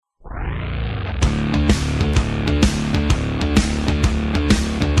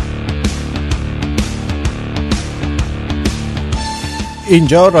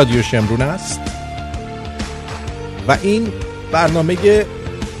اینجا رادیو شمرون است و این برنامه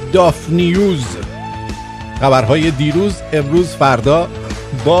داف نیوز، خبرهای دیروز، امروز، فردا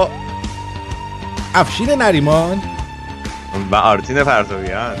با افشین نریمان و آرتین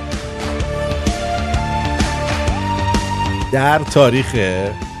پرتویان در تاریخ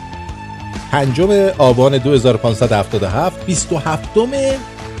 5 آبان 2577 27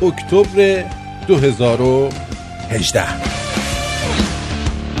 اکتبر 2018.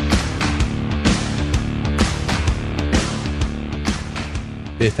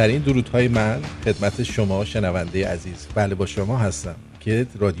 بهترین درودهای من خدمت شما شنونده عزیز. بله با شما هستم که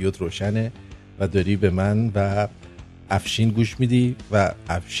رادیوت روشنه و داری به من و افشین گوش میدی و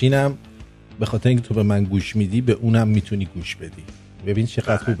افشینم به خاطر اینکه تو به من گوش میدی به اونم میتونی گوش بدی. ببین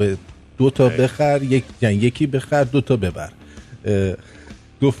چقدر خوبه. 2 تا بخر، یکی بخر، 2 تا ببر.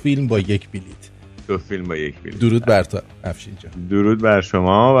 2 فیلم با 1 بلیت. 2 فیلم با 1 بلیت. درود بر تو افشین جان. درود بر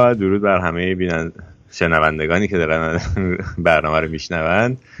شما و درود بر همه شنوندگانی که دارن برنامه رو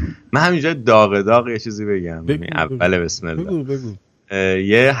میشنوند. من همینجا داغ یه چیزی بگم. اول بسم الله. بگو.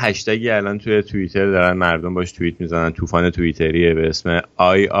 یه هشتگی الان توی توییتر دارن مردم باش توییت میزنن، طوفان توییتریه به اسم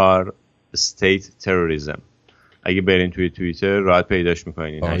IR State Terrorism. اگه برین توی توییتر راحت پیداش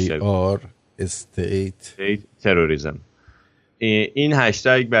میکنین این هشتگ IR State Terrorism. این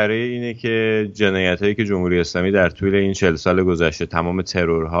هشتگ برای اینه که جنایتایی که جمهوری اسلامی در طول این 40 سال گذشته، تمام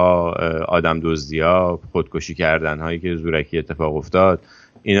ترورها، آدم دزدی‌ها، خودکشی کردن‌هایی که زورکی اتفاق افتاد،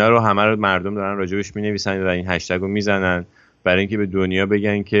 اینا رو همه رو مردم دارن راجبش می‌نویسن و این هشتگ رو میزنن برای اینکه به دنیا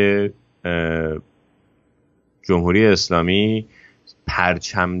بگن که جمهوری اسلامی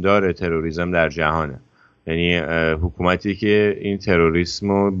پرچمدار تروریسم در جهانه. یعنی حکومتی که این تروریسم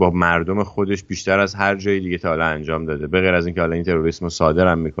رو با مردم خودش بیشتر از هر جای دیگه تا حالا انجام داده، به غیر از اینکه حالا این تروریسم رو صادر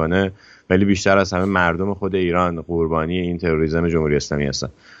هم میکنه، ولی بیشتر از همه مردم خود ایران قربانی این تروریسم جمهوری اسلامی هستن.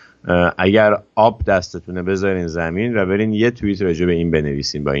 اگر آب دستتونه بذارین زمین و برین یه توییت راجع به این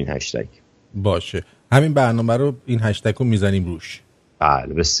بنویسین با این هشتگ. باشه، همین برنامه رو این هشتگ رو میزنیم روش.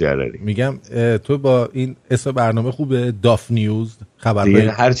 بله بسیار عالی. میگم تو با این اسم برنامه خوبه، داف نیوز، خبرهای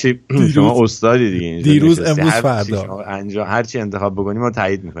هرچی شما استادی دیگه، دیروز امروز فردا هرچی انتخاب بکنیم ما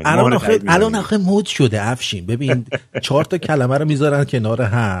تایید میکنیم. الان آخه مود شده افشین. ببین 4 تا کلمه رو میذارن کنار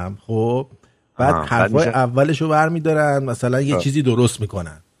هم، خب بعد حرفای اولشو برمیدارن، مثلا یه چیزی درست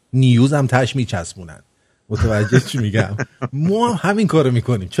میکنن، نیوز هم تاش میچسبونن. متوجه چی میگم؟ ما هم همین کارو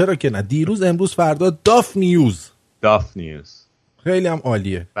میکنیم، چرا که نه؟ دیروز امروز فردا داف نیوز. خیلی هم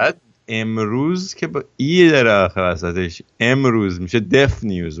عالیه. بعد امروز که با ای در آخر وسطش امروز میشه دف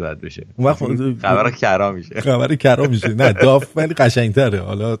نیوز بعد بشه. خبر کرا میشه. نه داف ولی قشنگتره.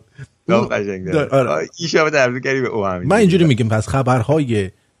 حالا داف قشنگتره. این شما تبدیل کردی به او همین. من اینجوری میگم پس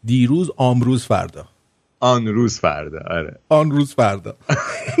خبرهای دیروز، امروز، فردا. آن روز فردا.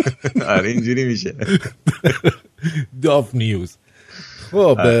 آره اینجوری میشه. داف نیوز.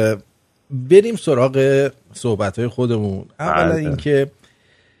 خب بریم سراغ صحبت‌های خودمون. اولا اینکه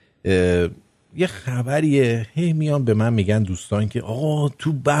یه خبریه، هی میان به من میگن دوستان که آقا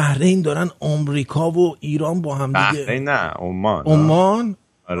تو بحرین دارن آمریکا و ایران با هم دیگه. بحرین نه، عمان.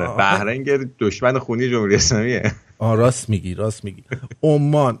 آره بحرین که دشمن خونی جمهوری اسلامیه. راست میگی.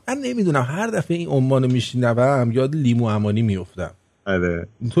 عمان. من نمیدونم، هر دفعه این عمان رو میشنوم یاد لیمو امانی میافتم. آره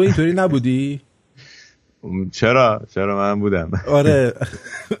تو اینطوری نبودی؟ چرا من بودم. آره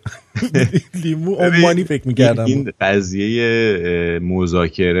لیمو عمانی فکر میکردم. این قضیه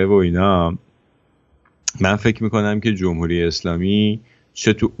مذاکره و اینا، من فکر میکنم که جمهوری اسلامی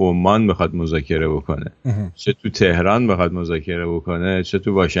چه تو عمان بخواد مذاکره بکنه، چه تو تهران بخواد مذاکره بکنه، چه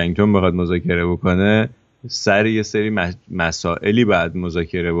تو واشنگتن بخواد مذاکره بکنه، یه سری مسائلی بعد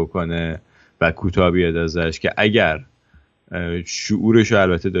مذاکره بکنه و کوتاه بیاد ازش که اگر شعورش رو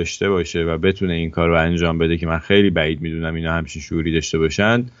البته داشته باشه و بتونه این کار رو انجام بده، که من خیلی بعید میدونم اینا همچین شعوری داشته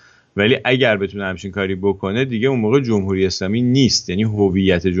باشن، ولی اگر بتونه همچین کاری بکنه دیگه اون موقع جمهوری اسلامی نیست. یعنی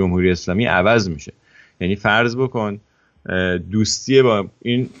هویت جمهوری اسلامی عوض میشه. یعنی فرض بکن دوستی با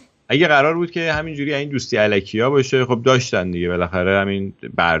این، اگه قرار بود که همینجوری این دوستی الکیا باشه، خب داشتن دیگه، بالاخره همین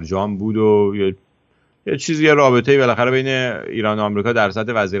برجام بود و یه چیزی، یه رابطه‌ای بالاخره بین ایران و آمریکا در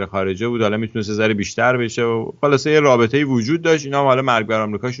سطح وزیر خارجه بود، حالا میتونه یه ذره بیشتر بشه و خلاصه یه رابطه‌ای وجود داشت. اینا هم حالا مرگ بر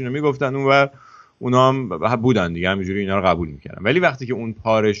آمریکاشونو میگفتن اونور، اونا هم بودن دیگه، همینجوری اینا رو قبول میکردن. ولی وقتی که اون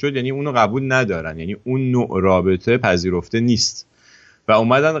پاره شد، یعنی اونو قبول ندارن، یعنی اون نوع رابطه پذیرفته نیست و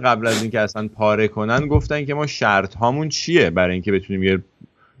اومدن قبل از اینکه اصلا پاره کنن گفتن که ما شرط هامون چیه برای اینکه بتونیم یه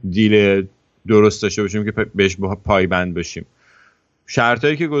دیل درست داشته باشیم که بهش پایبند باشیم.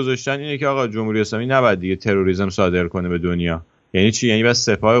 شرطایی که گذاشتن اینه که آقا جمهوری اسلامی نباید دیگه تروریسم صادر کنه به دنیا. یعنی چی؟ یعنی بس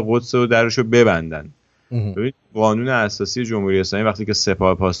سپاه قدس رو درشو ببندن. ببین قانون اساسی جمهوری اسلامی وقتی که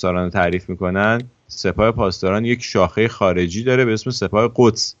سپاه پاسداران رو تعریف میکنن، سپاه پاسداران یک شاخه خارجی داره به اسم سپاه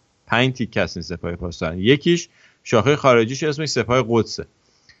قدس. 5 تیکه است این سپاه پاسداران، یکیش شاخه خارجیش اسمش سپاه قدسه.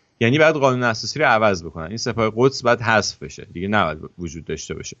 یعنی بعد قانون اساسی رو عوض بکنن، این سپاه قدس باید حذف بشه دیگه، نباید وجود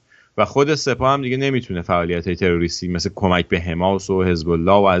داشته باشه و خود سپاه هم دیگه نمیتونه فعالیت‌های تروریستی مثل کمک به حماس و حزب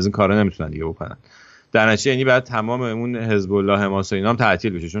الله و از این کارا نمیتونن دیگه بکنن. در نتیجه یعنی بعد تمام اون حزب الله حماس و اینا هم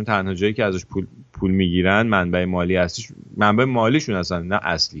تعطیل بشه، چون تنها جایی که ازش پول میگیرن منبع مالی اصلیش، منبع مالیشون اصلا نه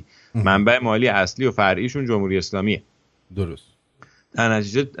اصلی، منبع مالی اصلی و فرعیشون جمهوری اسلامیه. درست. در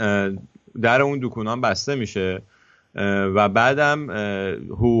نتیجه در اون دکونام بسته میشه و بعدم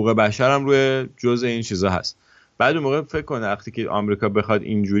حقوق بشر هم روی جزء این چیزا هست. بعد اون موقع فکر کنه وقتی که آمریکا بخواد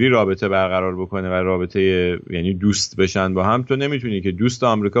اینجوری رابطه برقرار بکنه و رابطه یعنی دوست بشن با هم، تو نمیتونی که دوست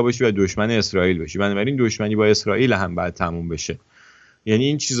آمریکا باشی و دشمن اسرائیل باشی، بنابراین دشمنی با اسرائیل هم باید تموم بشه. یعنی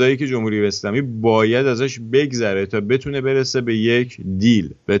این چیزایی که جمهوری اسلامی باید ازش بگذره تا بتونه برسه به یک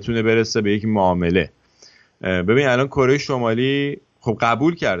دیل، بتونه برسه به یک معامله. ببین الان کره شمالی خب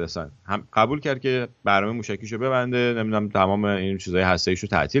قبول کرد، اصلا هم قبول کرد که برنامه موشکیشو ببنده، نمیدونم تمام این چیزای هسته‌ایشو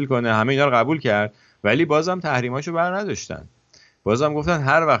تعطیل کنه، همه اینا رو قبول کرد، ولی بازم تحریماشو بر نداشتن. بازم گفتن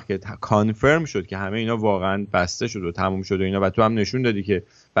هر وقت که کانفرم شد که همه اینا واقعا بسته شد و تموم شد و اینا و تو هم نشون دادی که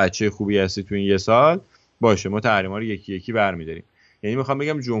بچه خوبی هستی تو این یه سال، باشه ما تحریما رو یکی یکی برمی‌داریم. یعنی میخوام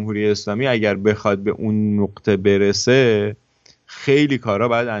بگم جمهوری اسلامی اگر بخواد به اون نقطه برسه خیلی کارا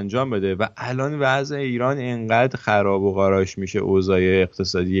باید انجام بده و الان وضع ایران انقدر خراب و قاراش میشه، اوضاع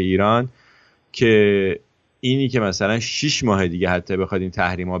اقتصادی ایران، که اینی که مثلا 6 ماه دیگه حتی بخواد این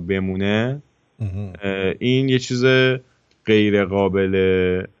تحریما بمونه، این یه چیز غیر قابل،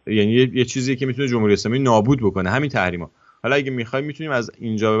 یعنی یه چیزی که میتونه جمهوری اسلامی نابود بکنه، همین تحریما. حالا اگه میخوایم میتونیم از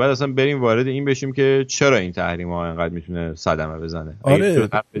اینجا به بعد اصلا بریم وارد این بشیم که چرا این تحریما انقدر میتونه صدمه بزنه. آره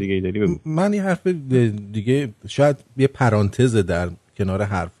حرف دیگه ای داری بگو. من یه حرف دیگه شاید یه پرانتز در کنار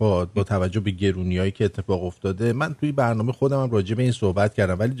حرفات با توجه به گرونیایی که اتفاق افتاده، من توی برنامه خودم هم راجع به این صحبت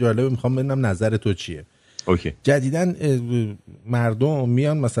کردم، ولی جالبه میخوام ببینم نظر تو چیه. اوکی. جدیدن مردم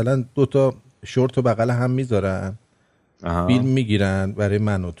میان مثلا 2 شورت و بغل هم میذارن، فیلم میگیرن برای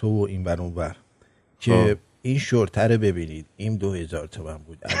من و تو و این ور اون ور که این شورت رو ببینید این 2000 تومان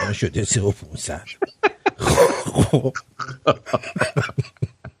بود الان شده 3500. خب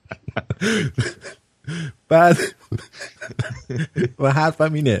بعد و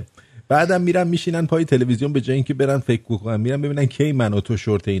حرفم اینه، بعدم میرن میشینن پای تلویزیون به جای اینکه برن فکر بکنن، میرن ببینن کی من و تو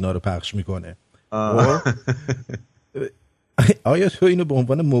شورت اینا رو پخش میکنه. آیا تو اینو به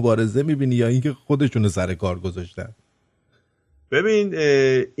عنوان مبارزه میبینی یا اینکه خودشونو سر کار گذاشتن؟ ببین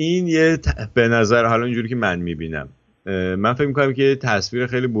این یه به نظر حالا اینجوری که من میبینم، من فکر میکنم که تصویر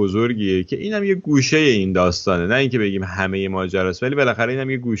خیلی بزرگیه که اینم یه گوشه این داستانه، نه اینکه بگیم همه ماجراست، ولی بالاخره اینم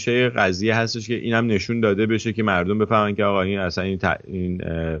یه گوشه قضیه هستش که اینم نشون داده بشه که مردم بفهمن که آقا این اصلا این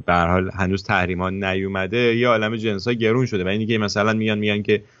به هر حال هنوز تحریما نیومده، یه عالمه جنسا گرون شده و اینی که مثلا میگن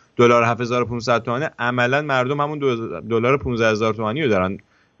که دلار 7500 تومانه، عملا مردم همون دلار 15000 تومانی رو دارن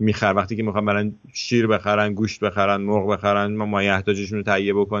میخرن وقتی که میخوان برن شیر بخرن، گوشت بخرن، مرغ بخرن، مایه احتیاجشون رو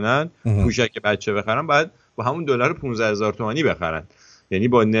تهیه بکنن، پوشک بچه بخرن، بعد با همون دلار 15000 تومانی بخرن. یعنی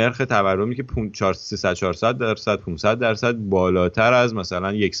با نرخ تورمی که 300-400% 500% بالاتر از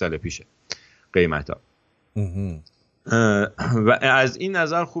مثلا یک سال پیشه قیمتا. و از این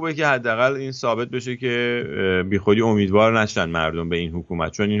نظر خوبه که حداقل این ثابت بشه که بیخودی امیدوار نشن مردم به این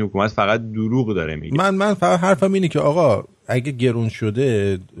حکومت، چون این حکومت فقط دروغ داره میگه. من فقط حرفم اینه که آقا اگه گرون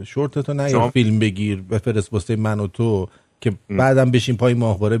شده شورتتو نه فیلم بگیر بفرست واسه من و تو که بعدم بشین پای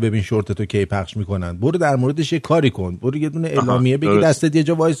ماهواره ببین شورتتو کی پخش میکنن، برو در موردش یه کاری کن، برو یه دونه اعلامیه بگی دستت یه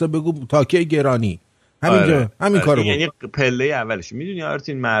جا وایسا بگو تا کی گرانی، همین کارو یعنی پله اولش. میدونی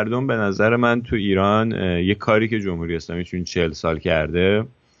آرتین، مردم به نظر من تو ایران یه کاری که جمهوری اسلامی تو این 40 سال کرده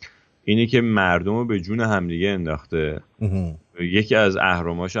اینه که مردم رو به جون همدیگه انداخته. یکی از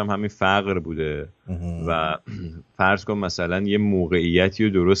اهرماش هم همین فقر بوده و فرض کن مثلا یه موقعیتی رو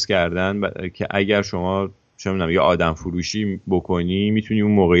درست کردن که اگر شما چه میدونم یه آدم فروشی بکنی میتونی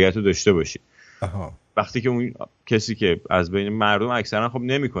اون موقعیت رو داشته باشی. وقتی که اون کسی که از بین مردم اکثرا خب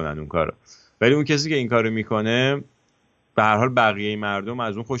نمیکنن اون کارو، ولی اون کسی که این کارو میکنه به هر حال بقیه مردم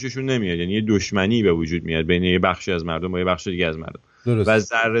از اون خوششون نمیاد، یعنی یه دشمنی به وجود میاد بین یه بخشی از مردم با یه بخش دیگه از مردم. درست. و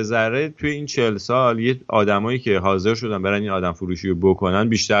ذره ذره توی این 40 سال یه آدمایی که حاضر شدن برن این آدم فروشی رو بکنن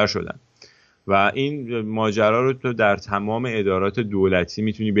بیشتر شدن و این ماجرا رو تو در تمام ادارات دولتی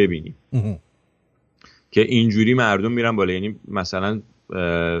میتونی ببینی که اینجوری مردم میرن بالا. یعنی مثلا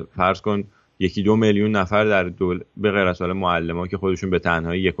فرض کن 1-2 میلیون نفر در به غیر از معلمان که خودشون به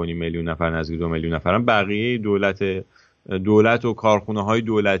تنهایی 1.5 میلیون نفر، نزدیک 2 میلیون نفرن، بقیه دولت دولت و کارخونه‌های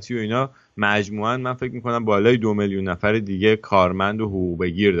دولتی و اینا مجموعاً من فکر می‌کنم بالای 2 میلیون نفر دیگه کارمند و حقوق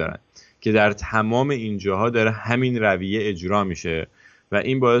بگیر دارن که در تمام این جاها داره همین رویه اجرا میشه و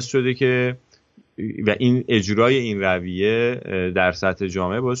این باعث شده که و این اجرای این رویه در سطح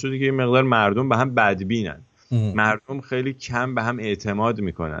جامعه باعث شده که یه مقدار مردم به هم بدبینن. مردم خیلی کم به هم اعتماد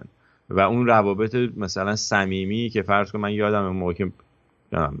میکنن و اون روابط مثلا صمیمی که فرض کن من یادم اون موقع که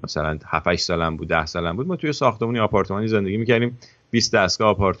مثلا 7-8 سالم بود 10 سالم بود ما توی ساختمانی آپارتمانی زندگی میکردیم 20 دستگاه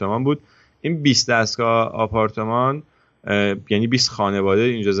آپارتمان بود. این 20 دستگاه آپارتمان یعنی 20 خانواده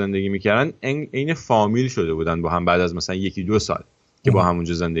اینجا زندگی میکردن عین فامیل شده بودن با هم بعد از مثلا 1-2 سال که با هم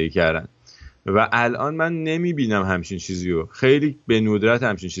اونجا زندگی کردن و الان من نمیبینم همچین چیزی رو. خیلی به ندرت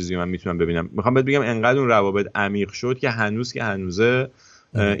همچین چیزی من میتونم ببینم. میخوام بهت بگم انقدر اون روابط عمیق شد که هنوزه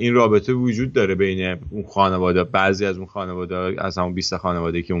این رابطه وجود داره بین اون خانواده، بعضی از اون خانواده از همون 20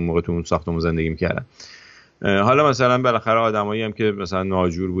 خانواده که اون موقع تو اون ساختمون زندگی میکردن. حالا مثلا بالاخره آدمایی هم که مثلا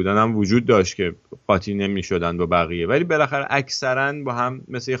ناجور بودن هم وجود داشت که قاطی نمیشدن با بقیه، ولی بالاخره اکثرا با هم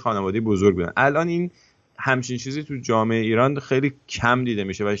مثل یه خانواده بزرگ بودن. الان این همچین چیزی تو جامعه ایران خیلی کم دیده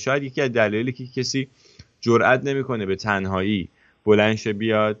میشه و شاید یکی از دلایلی که کسی جرئت نمیکنه به تنهایی بلند شه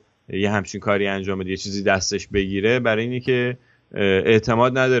بیاد یه همچین کاری انجام بده، یه چیزی دستش بگیره، برای اینی که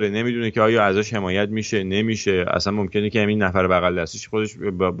اعتماد نداره، نمیدونه که آیا ازش حمایت میشه نمیشه، اصلا ممکنه که همین نفر بغل دستش خودش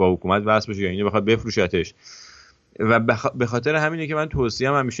با حکومت وصل بشه یا اینو بخواد بفروشتش. و به خاطر همینه که من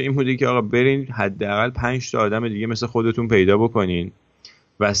توصیه‌ام همیشه این بوده که آقا برین حداقل 5 تا آدم دیگه مثل خودتون پیدا بکنین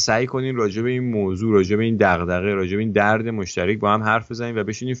و سعی کنین راجع به این موضوع، راجع به این دغدغه، راجع به این درد مشترک با هم حرف بزنین و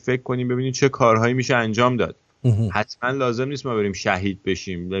بشینین فکر کنین ببینین چه کارهایی میشه انجام داد. حتما لازم نیست ما بریم شهید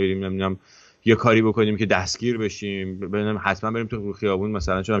بشیم، بریم نمیدونم یه کاری بکنیم که دستگیر بشیم، حتما بریم تو خیابون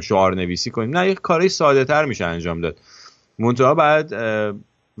مثلا چون شعار نویسی کنیم. نه، یه کاری ساده تر میشه انجام داد. منتها بعد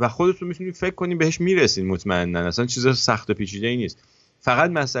و خودتون میتونید فکر کنین بهش میرسین. مطمئنا اصلا چیز سخت و پیچیده ای نیست.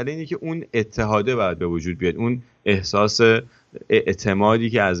 فقط مسئله اینه که اون اتحاده باید به وجود بیاد، اون احساس اعتمادی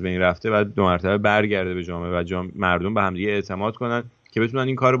که از بین رفته باید 2 مرتبه برگرده به جامعه و مردم به هم دیگه اعتماد کنن که بتونن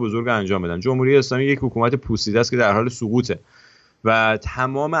این کار بزرگ انجام بدن. جمهوری اسلامی یک حکومت پوسیده است که در حال سقوطه و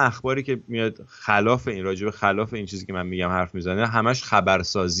تمام اخباری که میاد خلاف این، راجع به خلاف این چیزی که من میگم حرف میزنه، همش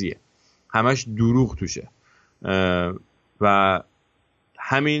خبرسازیه، همش دروغ توشه. و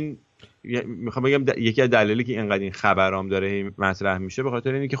همین میخوام بگم یکی از دلایلی که اینقدر این خبرام داره مطرح میشه به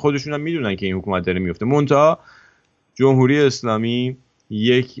خاطر اینه که خودشون هم میدونن که این حکومت داره میفته. منتها جمهوری اسلامی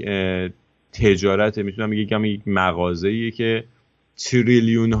یک تجارت، میتونم بگم یک مغازه‌ایه که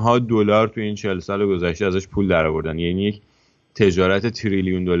تریلیون ها دلار تو این 40 سال گذشته ازش پول درآوردن. یعنی یک تجارت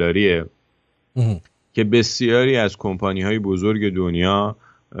تریلیون دلاریه که بسیاری از کمپانی‌های بزرگ دنیا،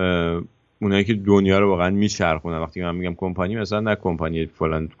 اونایی که دنیا رو واقعا میچرخونن، وقتی من میگم کمپانی مثلا نه کمپانی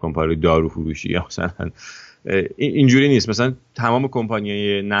فلان کمپانی دارو فروشی یا مثلا اینجوری نیست، مثلا تمام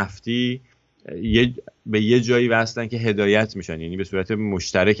کمپانی‌های نفتی به یه جایی وصلن که هدایت میشن، یعنی به صورت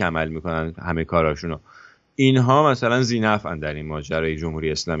مشترک عمل میکنن همه کاراشونو. اینها مثلا ذی‌نفعن در این ماجرای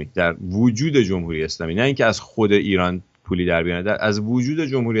جمهوری اسلامی، در وجود جمهوری اسلامی، نه اینکه از خود ایران پولی در بیارن، از وجود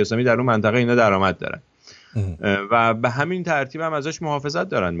جمهوری اسلامی در اون منطقه اینا درآمد دارن و به همین ترتیب هم ازش محافظت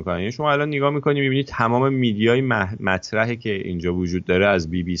دارن میکنن. یعنی شما الان نگاه میکنی میبینی تمام میدیای مطرحی که اینجا وجود داره، از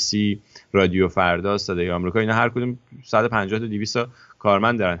BBC، رادیو فردا، صدای آمریکا، اینا هر کدوم 150 تا 200 تا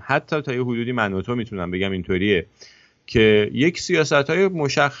کارمند دارن. حتی تا یه حدودی من و تو میتونم بگم اینطوریه که یک سیاست‌های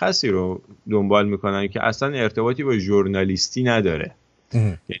مشخصی رو دنبال میکنن که اصلا ارتباطی با ژورنالیستی نداره.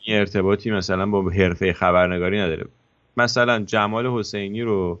 یعنی ارتباطی مثلا با حرفه خبرنگاری نداره. مثلا جمال حسینی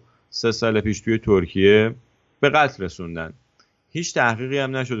رو 3 سال پیش توی ترکیه به قتل رسوندن، هیچ تحقیقی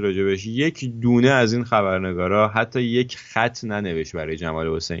هم نشد راجبش. یک دونه از این خبرنگارا حتی یک خط ننوشت برای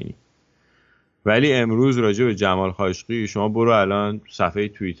جمال حسینی. ولی امروز راجع به جمال خاشقی شما برو الان صفحه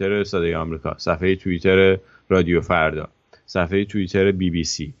توییتر صدای آمریکا، صفحه توییتر رادیو فردا، صفحه توییتر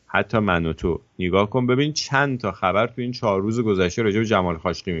BBC، حتی من و تو نگاه کن ببین چند تا خبر تو این 4 روز گذشته راجع به جمال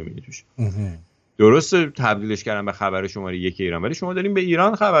خاشقی می‌بینی توش. درسته تبدیلش کردن به خبر شماره 1 ایران، ولی شما دارین به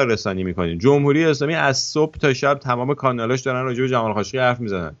ایران خبر رسانی میکنین. جمهوری اسلامی از صبح تا شب تمام کانالاش دارن راجع به جمال خاشقی حرف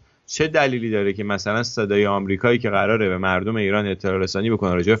میزنن. چه دلیلی داره که مثلا صدای آمریکایی که قراره به مردم ایران اطلاع رسانی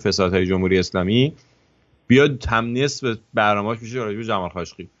بکنه راجع به فسادهای جمهوری اسلامی بیاد نصف برنامه‌اش میشه راجع به جمال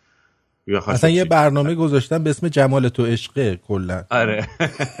خاشقی؟ اصلا یه برنامه گذاشتن به اسم جمال تو عشقه کلا. آره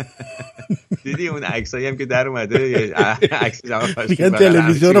دیدی اون عکسایی هم که در اومده، عکس جمال خاشقی، میگن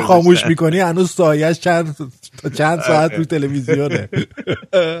تلویزیون رو خاموش میکنی هنوز سایه‌اش چند ساعت رو تلویزیونه.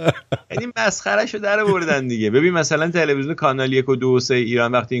 یعنی مسخرهشو در آوردن دیگه. ببین مثلا تلویزیون کانال 1 و 2 و 3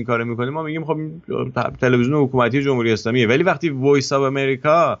 ایران وقتی این کارو میکنه ما میگیم خب تلویزیون حکومتی جمهوری اسلامیه، ولی وقتی وایس آف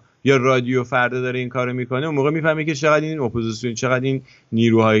امریکا یا رادیو فردا داره این کارو میکنه، اون موقع میفهمی که چقدر این اپوزیسیون، چقدر این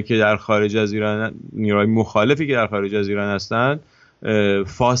نیروهایی که در خارج از ایران، نیروهای مخالفی که در خارج از ایران هستن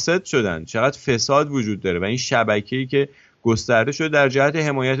فاسد شدن، چقدر فساد وجود داره و این شبکه‌ای که گسترده شده در جهت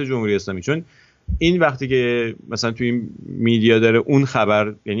حمایت جمهوری اسلامی. چون این وقتی که مثلا توی این میدیا داره اون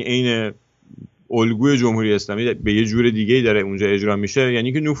خبر، یعنی عین الگوی جمهوری اسلامی به یه جور دیگه‌ای داره اونجا اجرا میشه،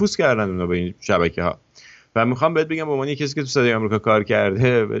 یعنی که نفوذ کردن اونا به این شبکه‌ها. و میخوام بهت بگم به عنوان کسی که تو صدای آمریکا کار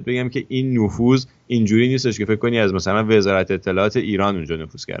کرده، بهت بگم که این نفوذ اینجوری نیستش که فکر کنی از مثلا وزارت اطلاعات ایران اونجا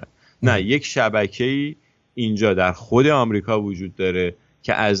نفوذ کردن. نه، یک شبکه‌ای اینجا در خود آمریکا وجود داره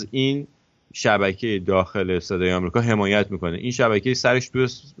که از این شبکه داخل صدای آمریکا حمایت میکنه. این شبکه سرش تو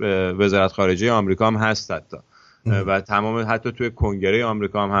وزارت خارجه آمریکا هم هست حتی و تمام حتی توی کنگره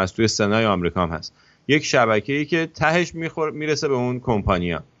آمریکا هم هست، توی سنای آمریکا هم هست. یک شبکه‌ای که تهش میرسه به اون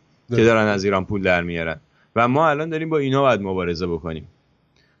کمپانی‌ها که دارن از ایران پول در میارن و ما الان داریم با اینا باید مبارزه بکنیم،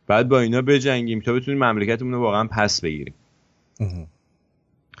 بعد با اینا بجنگیم تا بتونیم مملکتمون رو واقعا پس بگیریم.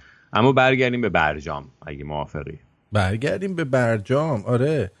 اما برگردیم به برجام اگه موافقی. برگردیم به برجام.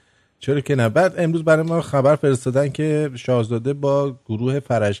 آره چرا که نه. بعد امروز برای ما خبر فرستادن که شاهزاده با گروه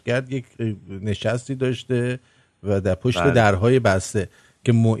فرشگرد یک نشستی داشته و در پشت درهای بسته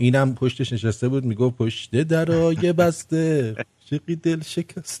که معینم پشتش نشسته بود، میگفت پشت درهای بسته چقی دل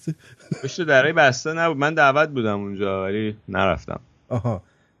شکسته. پشت درهای بسته نبود، من دعوت بودم اونجا ولی نرفتم. آها،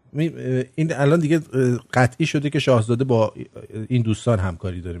 این الان دیگه قطعی شده که شاهزاده با این دوستان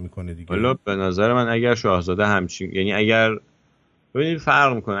همکاری داره میکنه دیگه. حالا به نظر من اگر شاهزاده همچین، یعنی اگر ببینید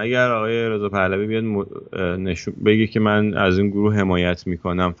فرق میکنه، اگر آقای رضا پهلوی بیاد بگه که من از این گروه حمایت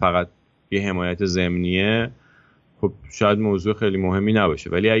میکنم، فقط یه حمایت ضمنیه، خب شاید موضوع خیلی مهمی نباشه.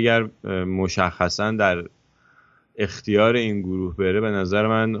 ولی اگر مشخصا در اختیار این گروه بره، به نظر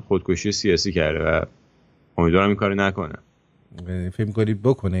من خودکشی سیاسی کرده و امیدوارم این کارو نکنه. فکر می‌کنی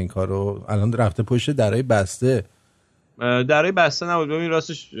بکنه این کارو؟ الان رفته پشت درای بسته. درای بسته نبود. ببین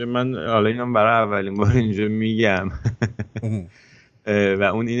راستش من حالا اینم برای اولین بار اینجا میگم و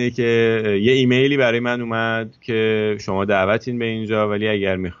اون اینه که یه ایمیلی برای من اومد که شما دعوتین به اینجا، ولی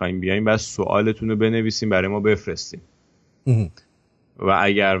اگر میخوایم بیایم بس سوالتون رو بنویسیم برای ما بفرستیم و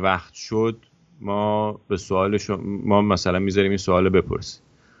اگر وقت شد ما به سوال ما مثلا میذاریم این سوال بپرسیم.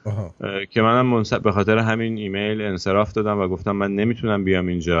 که منم به خاطر همین ایمیل انصراف دادم و گفتم من نمیتونم بیام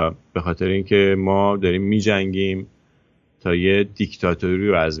اینجا، به خاطر اینکه ما داریم میجنگیم تا یه دیکتاتوری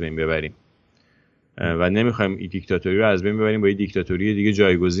رو از بین ببریم و نمیخوایم این دیکتاتوری رو از بین ببریم با یه دیکتاتوری دیگه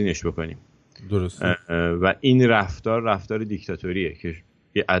جایگزینش بکنیم. درست. و این رفتار دیکتاتوریه که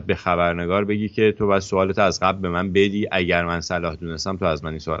به خبرنگار بگی که تو باید سوالت از قبل به من بدی، اگر من صلاح دونستم تو از من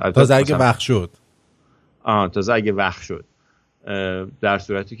این سوال تازه اگه وقت شد. تازه اگه وقت شد. در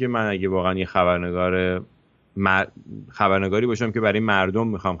صورتی که من اگه واقعا یه خبرنگاری باشم که برای مردم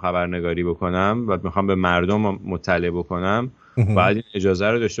میخوام خبرنگاری بکنم و میخوام به مردم مطلع بکنم، باید این اجازه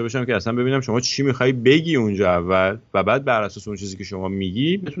رو داشته باشم که اصلا ببینم شما چی میخوای بگی اونجا اول و بعد بر اساس اون چیزی که شما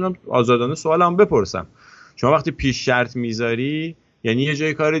میگی بتونم آزادانه سوالم بپرسم. شما وقتی پیش شرط میذاری یعنی یه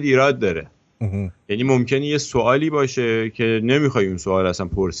جای کار ایراد داره. یعنی ممکنه یه سوالی باشه که نمیخوای اون سوال اصلا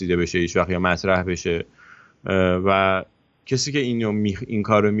پرسیده بشه هیچ وقت یا مطرح بشه و کسی که این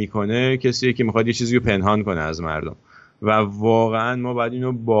کارو میکنه کسیه که میخواد یه چیزی رو پنهان کنه از مردم و واقعا ما باید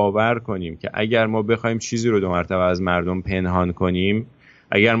اینو باور کنیم که اگر ما بخوایم چیزی رو 2 مرتبه از مردم پنهان کنیم،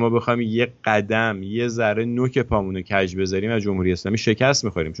 اگر ما بخوایم یه قدم یه ذره نوک پامونو کج بذاریم از جمهوری اسلامی شکست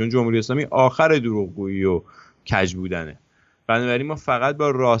میخوریم، چون جمهوری اسلامی آخر دروغگویی و کج بودنه. بنابراین ما فقط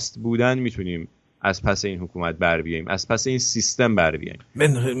با راست بودن میتونیم از پس این حکومت بر بیاییم، از پس این سیستم بر بیاییم.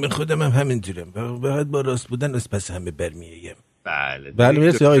 من خودم هم همینجورم، فقط با راست بودن از پس همه برمیایم. بله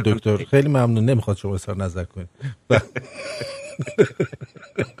مرسی آقای دکتر، خیلی ممنون. نمیخواد شما اظهار نظر کنید.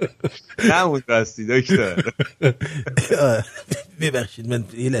 همون راستی دکتر. ببخشید من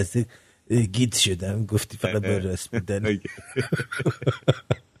یه لحظه گیت شدم، گفتی فقط با راست بودن.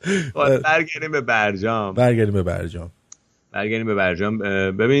 برگردیم به برجام.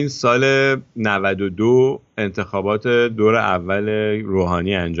 ببین سال 92 انتخابات دور اول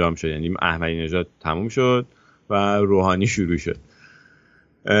روحانی انجام شد، یعنی احمدی نژاد تموم شد و روحانی شروع شد.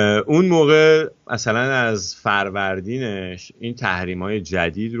 اون موقع مثلا از فروردینش این تحریم‌های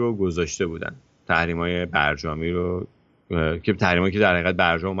جدید رو گذاشته بودن، تحریم‌های برجامی رو که تحریمایی که در حقیقت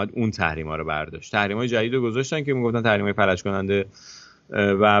برجام اومد اون تحریم‌ها رو برداشت. تحریم‌های جدید رو گذاشتن که میگفتن تحریم‌های فلج کننده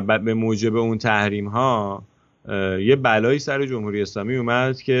و به موجب اون تحریم‌ها یه بلایی سر جمهوری اسلامی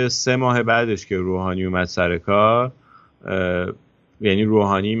اومد که 3 ماه بعدش که روحانی اومد سر کار، یعنی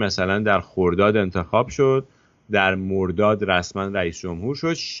روحانی مثلا در خرداد انتخاب شد، در مرداد رسما رئیس جمهور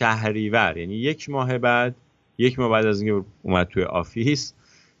شد، شهریور یعنی 1 ماه بعد از اینکه اومد توی آفیس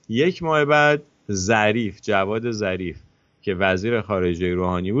 1 ماه بعد جواد ظریف که وزیر خارجه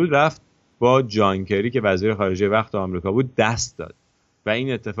روحانی بود رفت با جان کری که وزیر خارجه وقت آمریکا بود دست داد و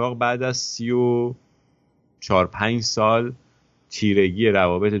این اتفاق بعد از 34-5 سال تیرگی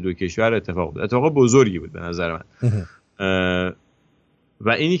روابط دو کشور اتفاق بود. اتفاق بزرگی بود به نظر من. و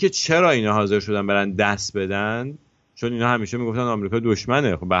اینی که چرا اینا حاضر شدن برن دست بدن، چون اینا همیشه میگفتن آمریکا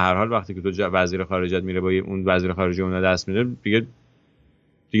دشمنه. خب به هر حال وقتی که تو وزیر خارجت میره با اون وزیر خارجه اون دست میده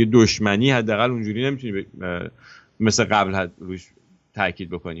دیگه دشمنی حداقل اونجوری نمیتونی مثل قبل روش تاکید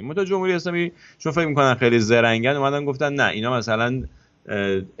بکنیم. متأ جمهوری اسلامی چون فکر میکنن خیلی زرنگن اومدن گفتن نه اینا مثلا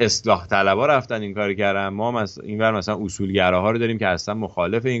اصلاح طلبا رفتن این کارو کردن، ما اینور مثلا اصولگراها رو داریم که اصلا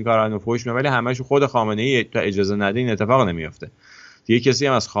مخالف این کارن و فحش میدن، ولی همش خود خامنه ای تا اجازه نده این اتفاق نمیافته. دیگه کسی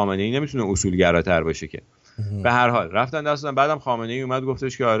هم از خامنه ای نمیتونه اصولگراتر باشه که. به هر حال رفتن دست دادن. بعدم خامنه ای اومد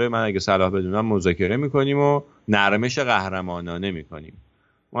گفتش که آره من اگه صلاح بدونم مذاکره میکنیم و نرمش قهرمانانه میکنیم.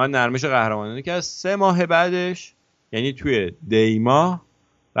 ما نرمش قهرمانانه که از 3 ماه بعدش یعنی توی دی ماه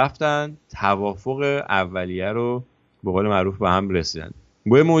رفتن توافق اولیه رو به قول معروف به هم رسیدن.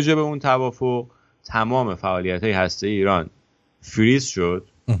 به موجب اون توافق تمام فعالیت‌های هسته‌ای ایران فریز شد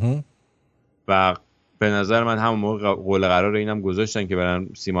و به نظر من همون موقع قول قرار اینم گذاشتن که برن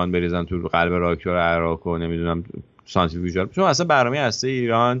سیمان بریزن تو قلب راکتور عراق و نمیدونم سانتریفیوژال، چون اصلا برنامه هسته‌ای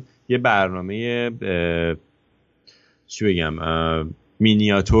ایران یه برنامه چی بگم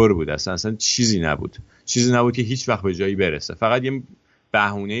مینیاتور بود، اصلا چیزی نبود که هیچ وقت به جایی برسه. فقط یه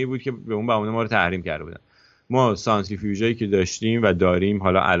بهونه‌ای بود که به اون بهونه ما رو تحریم کرده بودن. ما سانتریفیوژایی که داشتیم و داریم،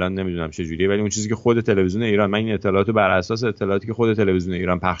 حالا الان نمیدونم چه جوریه، ولی اون چیزی که خود تلویزیون ایران، من این اطلاعاتو بر اساس اطلاعاتی که خود تلویزیون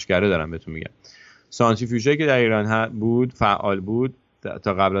ایران پخش کرده دارم بهتون میگم، سانتریفیوژایی که در ایران بود فعال بود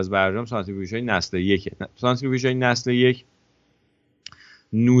تا قبل از برجام سانتریفیوژهای نسل 1. سانتریفیوژهای نسل 1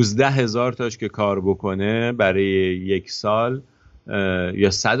 19,000 تاش که کار بکنه برای 1 سال یا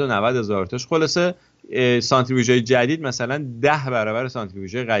 190,000 تاش. خلاصه سانتریفیوژهای جدید مثلا 10 برابر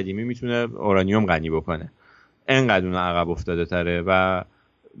سانتریفیوژهای قدیمی میتونه اورانیوم غنی بکنه. انقدر اون عقب افتاده تره و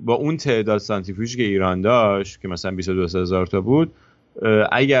با اون تعداد سانتریفیوژی که ایران داشت که مثلا 22,000 تا بود،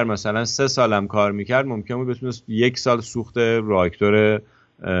 اگر مثلا 3 سالم کار میکرد ممکن بود بتونه 1 سال سوخت راکتور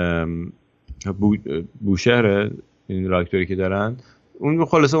بوشهر، این راکتوری که دارن، اون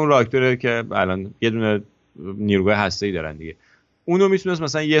خلاصه اون راکتوری که الان یه دونه نیروگاه هسته‌ای دارن دیگه، اونو میتونست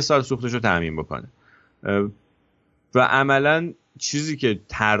مثلا 1 سال سوختش رو تامین بکنه. و عملاً چیزی که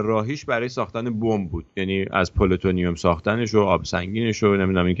طراحیش برای ساختن بمب بود، یعنی از پلوتونیوم ساختنش و آب سنگینش و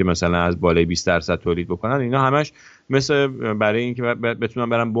نمیدونم این که مثلا از بالای 20% تولید بکنن، اینا همش مثل برای اینکه بتونن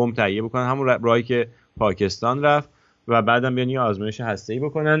برن بمب تهیه بکنن، همون راهی که پاکستان رفت و بعدم بیان یه آزمایش هسته‌ای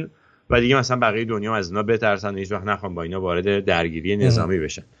بکنن و دیگه مثلا بقیه دنیا از اینا بترسن و هیچ وقت نخوان با اینا وارد درگیری نظامی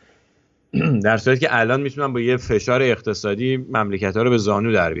بشن. در صورتی که الان میتونن با یه فشار اقتصادی مملکت‌ها رو به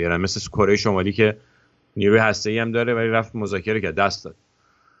زانو در بیارن، مثل کره شمالی که نیروی هسته‌ای هم داره ولی رفت مذاکره کرد دست داد.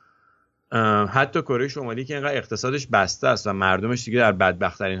 حتی کره شمالی که اینقدر اقتصادش بسته است و مردمش دیگه در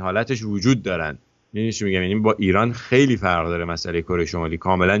بدبخت‌ترین حالتش وجود دارن. یعنی چی میگم؟ یعنی با ایران خیلی فرق داره مسئله کره شمالی،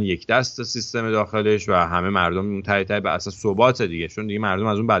 کاملا یک دست سیستم داخلش و همه مردم اون ته به اساس ثبات دیگه، چون دیگه مردم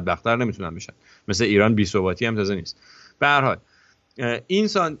از اون بدبخت‌تر نمیتونن بشن. مثل ایران بی ثباتی هم تازه نیست. به هر حال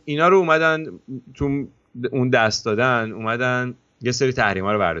اینا رو اومدن تو اون دست دادن، اومدن یه سری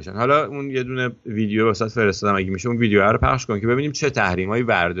تحریما رو برداشتن. حالا اون یه دونه ویدیو واسه فرستادم، اگه میشه اون ویدیو رو پخش کن که ببینیم چه تحریمایی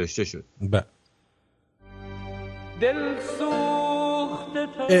برداشته شد. دل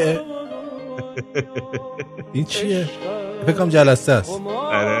سوخته این چیه؟ فکر کنم جلسه است.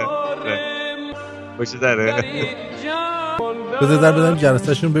 آره باشه داره. بذار در بدم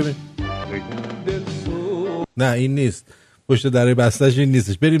جلسه‌شون ببین. نه این نیست. پشت در بسته‌ش این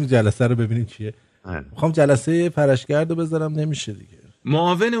نیستش. بریم جلسه رو ببینیم چیه. میخوام جلسه پرشگرد رو بذارم، نمیشه دیگه.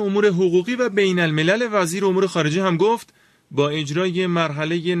 معاون امور حقوقی و بین الملل وزیر امور خارجه هم گفت با اجرای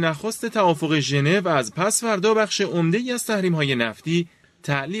مرحله نخست توافق ژنو از پس فردا بخش عمده‌ای از تحریم‌های نفتی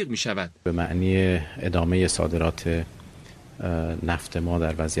تعلیق می‌شود. به معنی ادامه صادرات نفت ما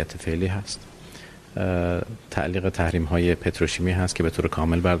در وضعیت فعلی هست. تعلیق تحریم‌های پتروشیمی هست که به طور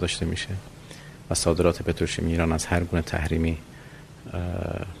کامل برداشته میشه و صادرات پتروشیمی ایران از هر گونه تحریمی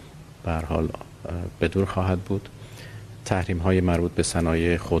به هر حال به دور خواهد بود. تحریم‌های مربوط به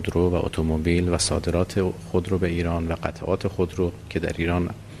صنایع خودرو و اتومبیل و صادرات خودرو به ایران و قطعات خودرو که در ایران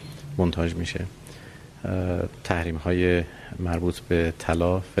منتاج میشه. تحریم‌های مربوط به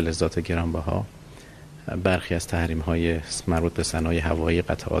طلا، فلزات گرانبها، برخی از تحریم‌های مربوط به صنایع هوایی،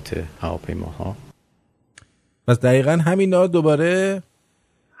 قطعات هواپیماها. پس دقیقاً همینا دوباره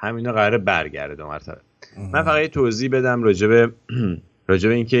همینا قراره برگرده دو مرتبه. من فقط توضیح بدم راجع به راجع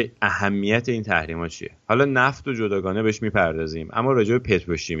به اینکه اهمیت این تحریم‌ها چیه. حالا نفت و جداگانه بهش میپردازیم، اما راجع به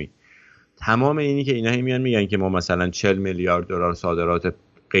پتروشیمی تمام اینی که اینا میان میگن که ما مثلا 40 میلیارد دلار صادرات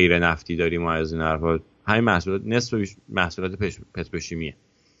غیر نفتی داریم و از این حرفا، همین محصولات نصف محصولات پتروشیمیه.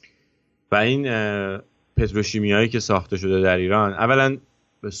 و این پتروشیمیایی که ساخته شده در ایران، اولا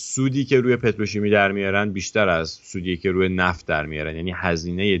سودی که روی پتروشیمی در میارن بیشتر از سودی که روی نفت در میارن، یعنی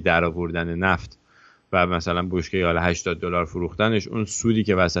هزینه درآوردن نفت و مثلا بشکه حالا $80 فروختنش، اون سودی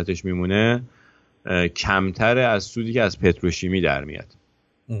که وسطش میمونه کمتر از سودی که از پتروشیمی در میاد.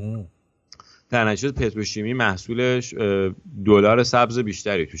 در نتیجه پتروشیمی محصولش دلار سبز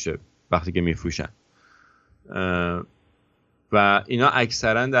بیشتری توشه وقتی که میفروشن و اینا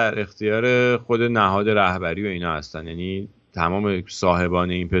اکثرا در اختیار خود نهاد رهبری و اینا هستن. یعنی تمام صاحبان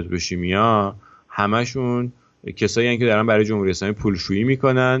این پتروشیمیا همشون کسایی هستن که دارن برای جمهوری اسلامی پولشویی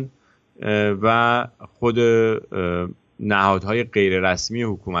میکنن و خود نهادهای غیر رسمی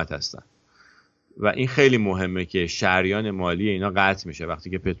حکومت هستن و این خیلی مهمه که شریان مالی اینا قطع میشه وقتی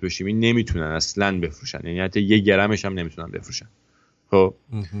که پتروشیمی نمیتونن اصلا بفروشن، یعنی حتی 1 گرمش هم نمیتونن بفروشن. خب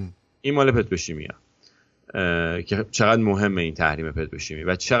این مال پتروشیمیا که چقدر مهمه این تحریم پتروشیمی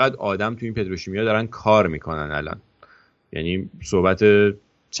و چقدر آدم تو این پتروشیمیا دارن کار میکنن الان. یعنی صحبت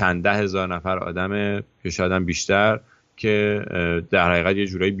چند ده هزار نفر آدمه که شاید هم بیشتر که در حقیقت یه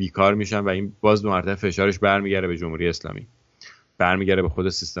جورایی بیکار میشن و این باز 2 مرتبه فشارش برمیگره به جمهوری اسلامی، برمیگره به خود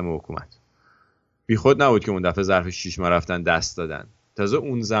سیستم حکومت. بی خود نبود که اون دفعه ظرف 6 ماه رفتن دست دادن. تازه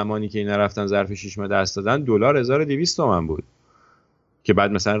اون زمانی که اینا رفتن ظرف 6 ماه دست دادن دلار 1200 تومان بود که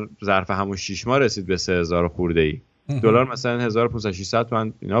بعد مثلا ظرف همون 6 ماه رسید به 3000 خورده ای. دلار مثلا 1500 600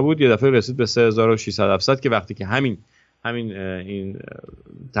 تومان اینا بود، یه دفعه رسید به 3600 700 که وقتی که همین این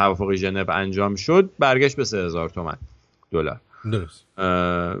توافق ژنو انجام شد برگشت به 3000 تومان دلار. درست.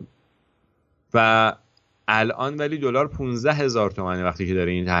 و الان ولی دلار 15000 تومانه وقتی که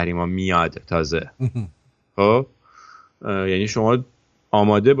داره این تحریما میاد تازه. خب یعنی شما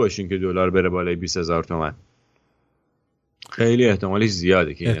آماده باشین که دلار بره بالای 20000 تومان. خیلی احتمالش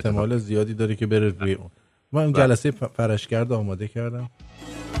زیاده که این احتمال زیادی داره که بره روی اون. من اون جلسه فرشگرد آماده کردم.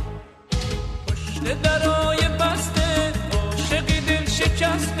 پشت درای بسته عاشقی دل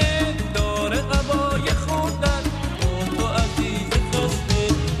شکسته داره قبای خوردن تو عزیز خسته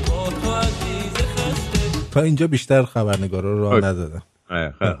تو عزیز خسته. تا اینجا بیشتر خبرنگارا رو ندادم.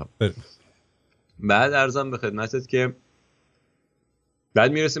 خیلی خوب. بعد عرضم به خدمتت که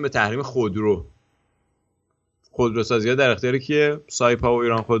بعد میرسیم به تحریم خودروسازی‌ها در اختیار کیه؟ سایپا و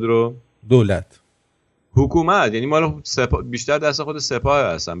ایران خودرو، دولت، حکومت. یعنی مال بیشتر دست خود سپاه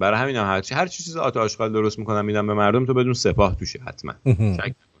هستن. برای همین هم هر چیز آتش‌آشغال درست میکنن میدن به مردم تو بدون سپاه توشه حتما.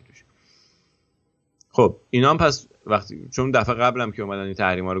 خب اینا هم پس وقتی چون دفعه قبلم که اومدن این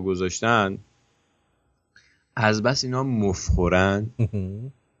تحریما رو گذاشتن از بس اینا مفخورن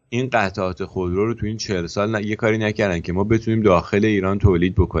این قطعات خودرو رو تو این 40 سال یه کاری نکردن که ما بتونیم داخل ایران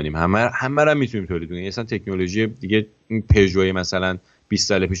تولید بکنیم. همه رو میتونیم تولید کنیم. اصلا تکنولوژی دیگه این پژوی مثلا 20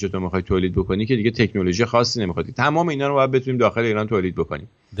 سال پیش تو میخوای تولید بکنی که دیگه تکنولوژی خاصی نمیخواد. تمام اینا رو باید بتونیم داخل ایران تولید بکنیم.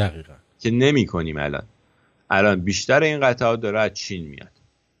 دقیقاً. که نمی‌کنیم الان بیشتر این قطعات داره از چین میاد.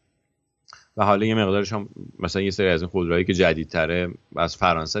 و حالا یه مقدارش هم مثلا یه سری از این خودروهایی که جدیدتره از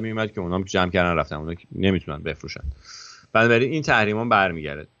فرانسه میومد که اونام جمع کردن رفتن، اونا نمیتونن بفروشن. بنابراین این تحریما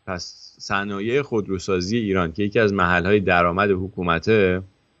برمیگرده. پس صنایع خودروسازی ایران که یکی از محل‌های درآمد حکومته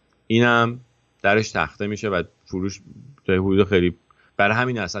اینم درش تخته میشه و فروش تا حدود خیلی برای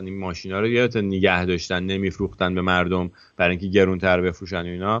همین اصلا این ماشینا رو یادت نگه داشتن نمیفروختن به مردم برای اینکه گرونتر بفروشن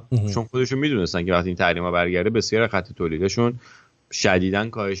اینا چون خودشون میدونستن که وقتی این تحریما برگرده بسیار خط تولیدشون شدیداً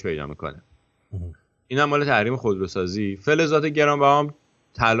کاهش پیدا میکنه. اینا مال تحریم خودروسازی. فلزات گرانبها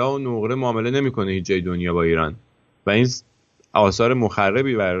طلا و نقره معامله نمیکنه هیچ جای دنیا با ایران و این آثار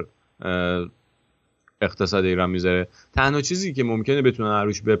مخربی بر اقتصاد ایران میذاره. تنها چیزی که ممکنه بتونن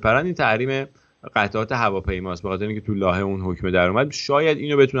روش بپرن این تحریم قطعات هواپیماست، به خاطر اینکه تو لایحه اون حکم در اومد شاید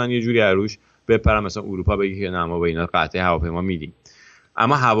اینو بتونن یه جوری روش بپرن، مثلا اروپا بگه که نه ما به اینا قطعه هواپیما میدیم،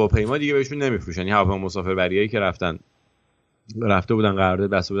 اما هواپیما دیگه بهشون نمیفروشن. این هواپیما مسافربریایی که رفته بودن قرارداد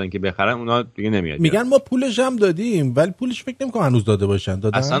بسته بودن که بخرن اونا دیگه نمیاد. میگن ما پولش هم دادیم ولی پولش فکر نمی‌کنم هنوز داده باشن.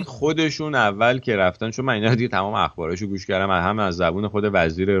 دادن اصلا خودشون اول که رفتن، چون من اینا دیگه تمام اخباراشو گوش کردم، هم از زبون خود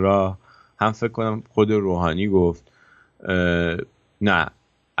وزیر راه هم فکر کنم خود روحانی گفت نه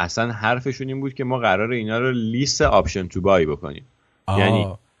اصلا حرفشون این بود که ما قراره اینا رو لیست آپشن تو بای بکنیم.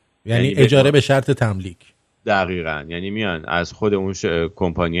 یعنی اجاره به شرط تملیک. دقیقاً. یعنی میان از خود اون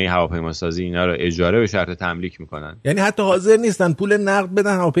کمپانیای هواپیما سازی اینا رو اجاره به شرط تملیک میکنن. یعنی حتی حاضر نیستن پول نقد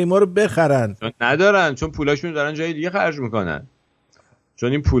بدن هواپیما رو بخرن، چون ندارن، چون پولاشون دارن جای دیگه خرج میکنن.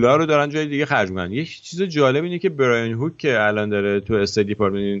 چون این پولا رو دارن جای دیگه خرج میکنن. یه چیز جالب اینه که براین هوک که الان داره تو استیت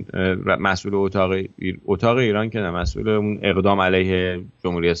دیپارتمنت مسئول اتاق ایران که نه مسئول اون اقدام علیه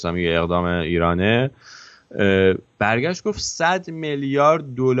جمهوری اسلامی اقدام ایرانه، برگشت گفت 100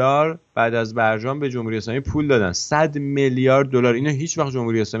 میلیارد دلار بعد از برجام به جمهوری اسلامی پول دادن. 100 میلیارد دلار. اینو هیچ وقت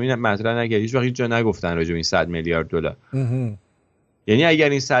جمهوری اسلامی مطرح نکرد، هیچ وقت هیچ جا نگفتن راجع به این 100 میلیارد دلار. یعنی اگر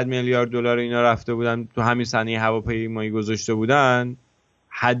این 100 میلیارد دلار اینا رفته بودن تو همین صنایع هواپیمایی گذاشته بودن،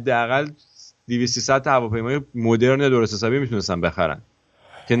 حداقل 200-300 تا هواپیمای مدرن درست حسابی میتونستن بخرن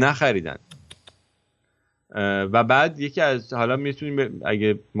که نخریدن. و بعد یکی از حالا میتونیم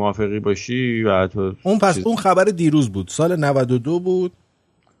اگه موافقی باشی و تو اون خبر دیروز بود، سال 92 بود.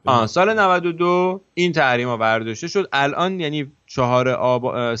 سال 92 این تحریما برداشته شد. الان یعنی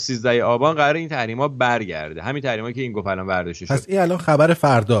 13 آبان قراره این تحریما برگرده، همین تحریما که این گفت الان برداشته شد. پس این الان خبر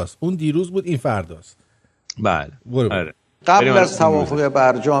فرداست، اون دیروز بود، این فرداست. بله. آره. قبل از توافق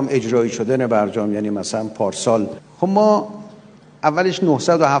برجام، اجرایی شدن برجام، یعنی مثلا پارسال خب ما اولش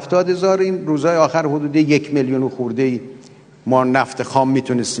 970,000 این روزهای آخر حدود 1 میلیون خورده ما نفت خام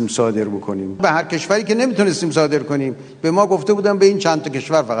میتونستیم صادر بکنیم. به هر کشوری که نمیتونستیم صادر کنیم به ما گفته بودن به این چند تا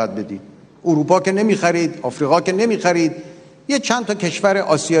کشور فقط بدید. اروپا که نمیخرید، آفریقا که نمیخرید، یه چند تا کشور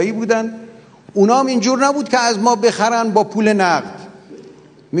آسیایی بودن. اونا هم اینجور نبود که از ما بخرن با پول نقد.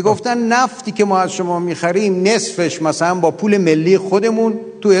 میگفتن نفتی که ما از شما میخریم نصفش مثلا با پول ملی خودمون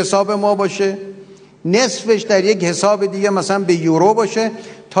تو حساب ما باشه، نصفش در یک حساب دیگه مثلا به یورو باشه.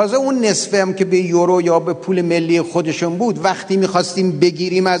 تازه اون نصف هم که به یورو یا به پول ملی خودشون بود، وقتی میخواستیم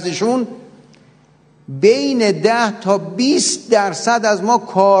بگیریم ازشون بین 10 تا 20% از ما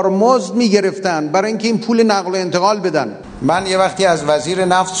کارمزد میگرفتن برای اینکه این پول نقل و انتقال بدن. من یه وقتی از وزیر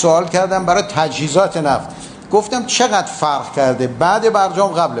نفت سوال کردم برای تجهیزات نفت، گفتم چقدر فرق کرده بعد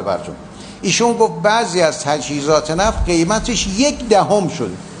برجام قبل برجام؟ ایشون گفت بعضی از تجهیزات نفت قیمتش 1/10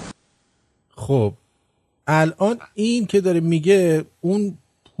 شده. خب الان این که داره میگه اون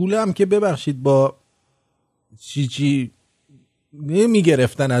پول هم که ببخشید با چی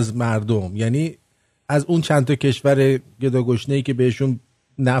نمیگرفتن از مردم، یعنی از اون چند تا کشور گداگشنه‌ای که بهشون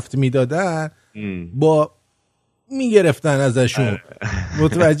نفت میدادن با میگرفتن ازشون.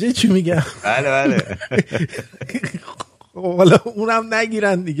 متوجه چی میگم؟ بله. حالا اونم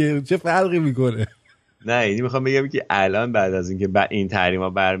نگیرن دیگه، چه فرقی میکنه؟ نه اینی میخوام بگم که الان بعد از اینکه این تحریما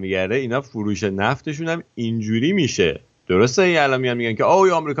برمیگرده اینا فروش نفتشون هم اینجوری میشه. درسته الان میان میگن که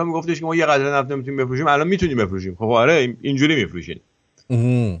آمریکا میگفتش که ما یه قطره نفت نمیتونیم بفروشیم، الان میتونیم بفروشیم. خب آره اینجوری میفروشین،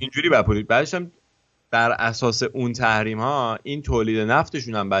 اینجوری بپولید. بعدش هم در اساس اون تحریم ها این تولید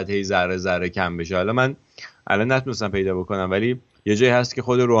نفتشون هم بعد هی ذره ذره کم بشه. حالا من الان نتونستم پیدا بکنم ولی یه جایی هست که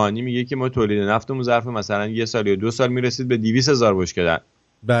خود روحانی میگه که ما تولید نفتمون ظرف مثلا 1 سال یا 2 سال میرسید به 200,000 بشکه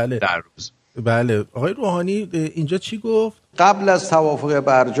در روز. بله. آقای روحانی اینجا چی گفت؟ قبل از توافق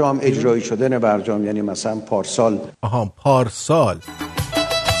برجام، اجرایی شدن برجام، یعنی مثلا پارسال. پارسال.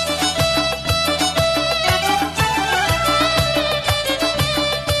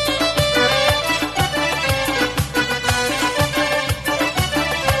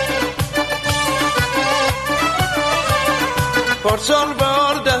 پارسال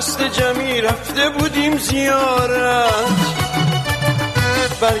بار دست جمعی رفته بودیم زیارت،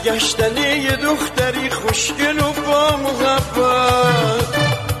 برگشتن یه دختری خوشگل و با محبت،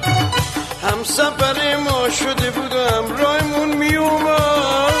 هم سفر ما شده بود و همراهمون می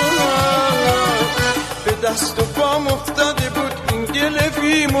اومد، به دست و پام افتاده بود این دل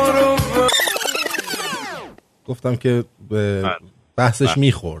بی مروت. گفتم که بحثش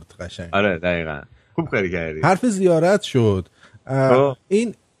میخورد قشنگ. آره دقیقاً خوب کاری کردی. حرف زیارت شد.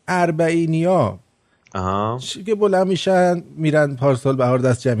 این اربعینیا چی که بلند میشن میرن پارسال بهار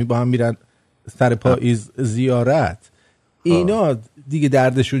دست جمعی با هم میرن سر پاییز زیارت، اینا دیگه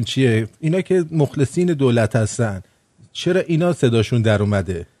دردشون چیه؟ اینا که مخلصین دولت هستن، چرا اینا صداشون در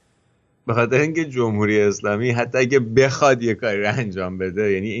اومده؟ به خاطر اینکه جمهوری اسلامی حتی اگه بخواد یه کاری رو انجام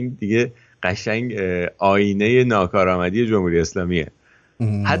بده، یعنی این دیگه قشنگ آینه ناکارآمدی جمهوری اسلامیه.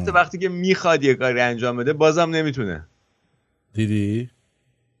 حتی وقتی که میخواد یه کاری انجام بده بازم نمیتونه.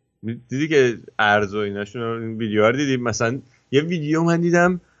 دیدی که ارز و ایناشون این ویدیوها رو دیدی؟ مثلا یه ویدیو من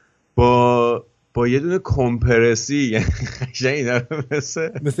دیدم با یه دونه کمپرسی، یعنی قشنگ اینا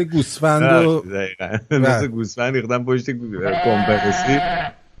مثل گوسفند و مثل گوسفند ریختن پشت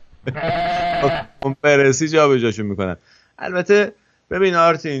کمپرسی جابجاشون میکنن. البته ببین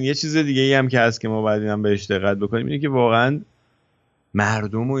آرتین، یه چیز دیگه ای هم که هست که ما باید اینم بهش دقت بکنیم اینه که واقعا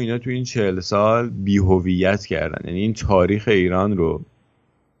مردم و اینا تو این 40 سال بی‌هویت کردن. یعنی این تاریخ ایران رو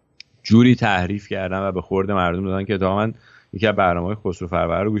جوری تحریف کردن و به خورد مردم دادن که تا من یکی از برنامه‌های خسرو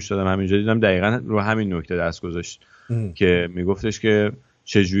فرور رو گوش دادم، همینجا دیدم دقیقاً رو همین نکته دست گذاشت که میگفتش که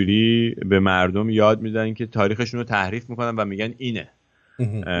چجوری به مردم یاد میدن که تاریخشون رو تحریف میکنن و میگن اینه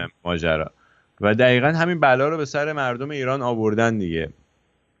ماجرا. و دقیقاً همین بلا رو به سر مردم ایران آوردن دیگه.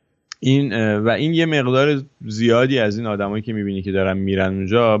 این یه مقدار زیادی از این آدمایی که میبینی که دارن میرن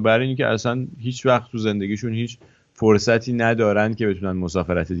اونجا برای اینکه اصلا هیچ وقت تو زندگیشون هیچ فرصتی ندارن که بتونن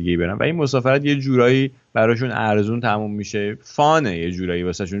مسافرت دیگه برن و این مسافرت یه جورایی براشون ارزون تموم میشه، فانه یه جورایی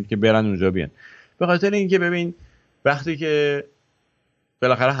واسهشون که برن اونجا بیان. به خاطر اینکه ببین وقتی که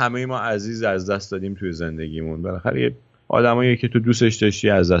بالاخره همه ما عزیز از دست دادیم توی زندگیمون، بالاخره یه آدمایی که تو دوستش داشتی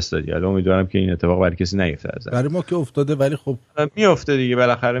از دست دادی. الان امیدوارم که این اتفاق برای کسی نیفته از برای ما که افتاده، ولی خب میفته دیگه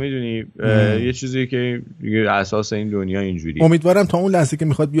بالاخره، میدونی یه چیزی که دیگه اساس این دنیا اینجوری. امیدوارم تا اون لحظه که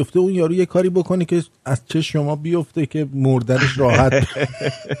میخواد بیفته اون یارو یه کاری بکنه که از چه شما بیفته که مردنش راحت.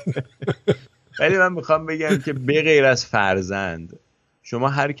 ولی من میخوام بگم که به غیر از فرزند شما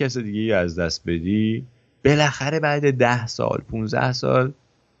هر کس دیگه از دست بدی بالاخره بعد 10 سال 15 سال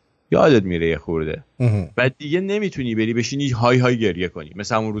یادت میره یه خورده. بعد دیگه نمیتونی بری بشینی های های گریه کنی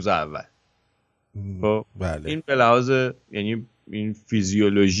مثل اون روز اول. خب بله. این به لحاظ یعنی این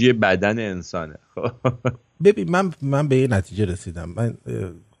فیزیولوژی بدن انسانه. خب ببین من به یه نتیجه رسیدم. من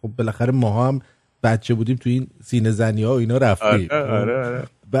خب بالاخره ما هم بچه بودیم تو این سینه زنی ها و اینا رفتیم. آره.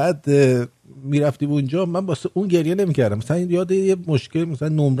 بعد میرفتیم اونجا، من واسه اون گریه نمیکردم. مثلا یاد یه مشکل، مثلا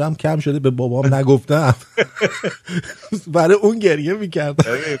نمرم کم شده به بابام نگفتم، برای اون گریه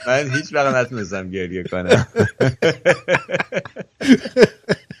میکردم. من هیچ وقت نتونستم گریه کنم.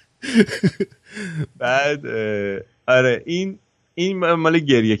 بعد آره این مال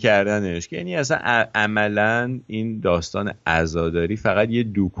گریه کردنش که یعنی اصلا عملا این داستان عزاداری فقط یه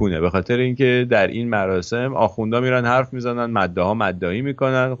دوکونه، به خاطر اینکه در این مراسم آخوندا میرن حرف میزنن، مداها مدعی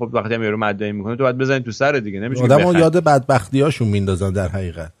میکنن. خب وقتی هم یارو مدعی میکنه تو باید بزنی تو سر دیگه، نمیشه آدمو یاد بدبختیاشون میندازن در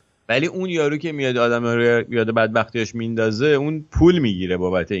حقیقت. ولی اون یارو که میاد آدم رو یاد بدبختیاش میندازه اون پول میگیره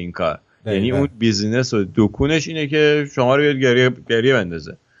بابت این کار. یعنی اون بیزینس و دکونش اینه که شما رو گریه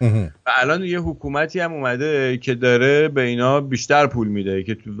بندازه. و الان یه حکومتی هم اومده که داره به اینا بیشتر پول میده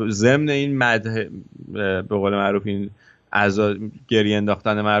که تو ضمن این مدح به قول معروف این گریه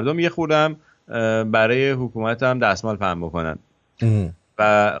انداختن مردم یه خوردم برای حکومت هم دستمال فهم بکنن.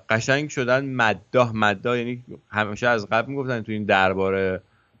 و قشنگ شدن مداح. یعنی همیشه از قبل میگفتن تو این درباره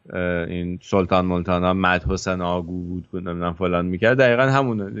این سلطان ملتانا مدح و ثناگو بود نمیدونم فلان میکرد، دقیقاً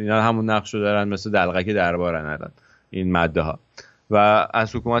همون نقشو دارن، مثل دلقک دربارن الان این مداحا و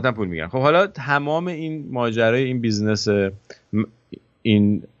از حکومت هم پول میگیرن. خب حالا تمام این ماجرای این بیزنس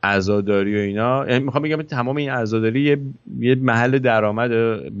این عزاداری و اینا، یعنی میخوام بگم تمام این عزاداری یه محل درآمد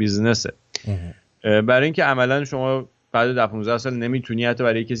بیزنسه. برای اینکه عملا شما بعد 15 سال نمیتونی حتی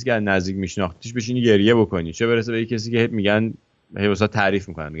برای کسی که از نزدیک میشناختیش بشینی گریه بکنی، چه برسه به کسی که میگن واسه تعریف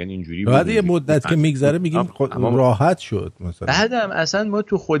میکنن، میگن اینجوری بود. بعد یه مدت که میگذره میگیم راحت شد. مثلا بعدم اصلا ما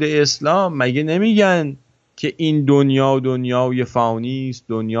تو خود اسلام مگه نمیگن که این دنیای فانی است،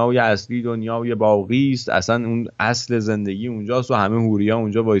 دنیای اصلی دنیای باقی است، اصلا اون اصل زندگی اونجاست و همه حوریا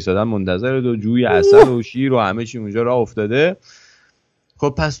اونجا وایسادن منتظر دو جوی عسل و شیر و همه چی اونجا راه افتاده.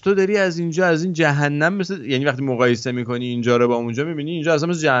 خب پس تو داری از اینجا از این جهنم مثل، یعنی وقتی مقایسه میکنی اینجا رو با اونجا میبینی اینجا اصلا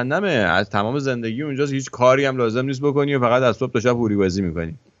مثل جهنمه، از تمام زندگی اونجاست، هیچ کاری هم لازم نیست بکنی و فقط از صبح تا شب حوری بازی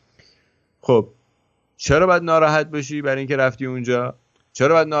میکنی. خب چرا باید ناراحت باشی برای اینکه رفتی اونجا؟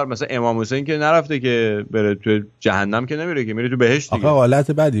 چرا باید مثلا امام حسین که نرفته که بره تو جهنم که نمیره که میره تو بهشت دیگه. آقا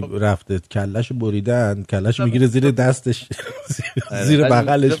حالت بعدی رفته، کلهشو بریدن، کلهش میگیره زیر دستش زیر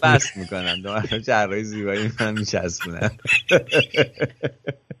بغلش بس میکنن دوباره جراحی زیبایی من میچسبونن.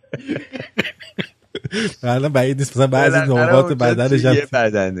 حالا بعید نیست مثلا بعضی نقاط بدنش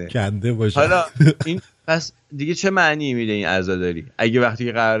هم کنده باشه. حالا این پس دیگه چه معنی میده این عزاداری؟ اگه وقتی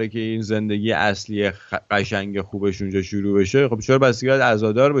که قراره که این زندگی اصلی قشنگ خوبش اونجا شروع بشه، خب چرا بس دیگه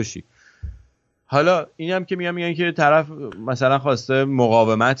عزادار باشی؟ حالا این هم که میگن که طرف مثلا خواسته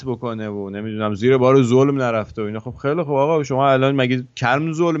مقاومت بکنه و نمیدونم زیر بار ظلم نرفته و اینا. خب خیلی خب آقا شما الان مگه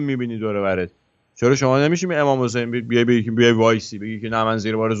کم ظلم میبینی دور برت؟ چرا شما نمیشی امام حسین بیای وایسی بگی که نه من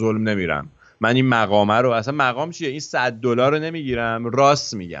زیر بار ظلم نمیرم، من این مقامه رو، اصلا مقام چیه، این $100 رو نمیگیرم،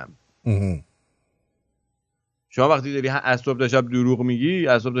 راست میگم. شما وقتی داری از صبح تا شب دروغ میگی،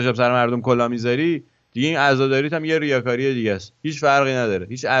 از صبح تا شب سر مردم کلا میذاری، دیگه این عزاداریت هم یه ریاکاری دیگه است، هیچ فرقی نداره.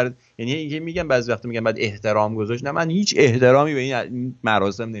 یعنی اینکه میگن بعضی وقتا میگن بعد احترام گذاشت، نه من هیچ احترامی به این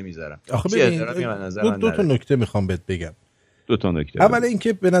مراسم نمیذارم. دو تا نکته میخوام بهت بگم. دو تا نکته. اول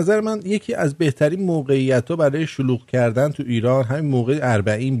اینکه به نظر من یکی از بهترین موقعیت‌ها برای شلوغ کردن تو ایران همین موقع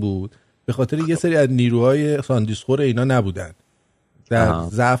اربعین بود، به خاطر یه سری از نیروهای ساندیسخور اینا نبودن، در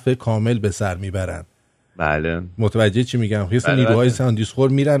ضعف کامل به سر میبرن. بله متوجه چی میگم؟ یه سری نیروهای ساندیسخور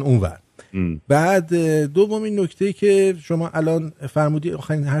میرن اونور. بعد دومین نکته که شما الان فرمودی،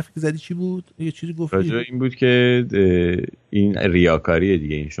 آخرین حرفی که زدی چی بود؟ یه چیزی گفتی؟ راجع این بود که این ریاکاریه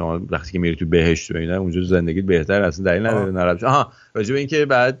دیگه. این شما وقتی که میری تو بهشت و اینا اونجا زندگیت بهتر، اصلا دلیل نداره ناراحت بشی. راجع به این که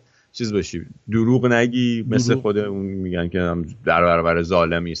بعد چیز باشی، دروغ نگی، مثل خود اون میگن که در برابر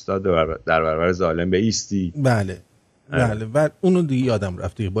ظالم ایستاد، در برابر ظالم بایستی. بله و اونو دیگه یادم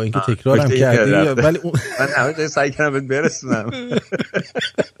رفت با اینکه تکرارم کردی، ولی من همه سعی کردم بهت برسونم.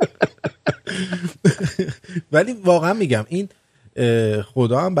 ولی واقعا میگم این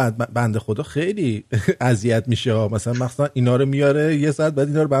خدا هم بنده خدا خیلی اذیت میشه، مثلا اینا رو میاره یه ساعت بعد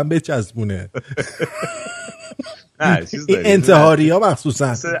اینا رو به هم بچسبونه. این انتحاری ها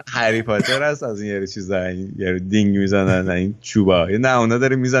مخصوصا هری پاتر هست، از این یه چیز یه دینگ میزنن این چوبا، نه اونا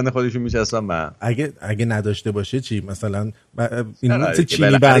داره میزنه خودشون میچسبن. من اگه نداشته باشه چی؟ مثلا این مثل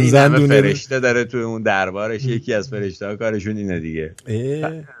چینی بنزن دونه فرشته داره تو اون دربارش، یکی از فرشته‌ها کارشون اینه دیگه.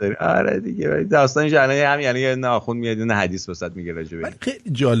 آره دیگه داستانش الان همین یه ناخون میاد نه حدیث وسط میگه راجع به این.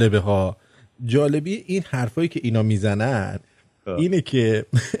 خیلی جالبه ها. جالبی این حرفایی که اینا میزنن اینه که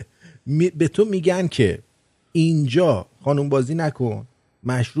به تو میگن که اینجا خانوم بازی نکن،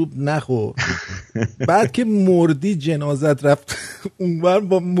 مشروب نخور، بعد که مردی جنازت رفت اونور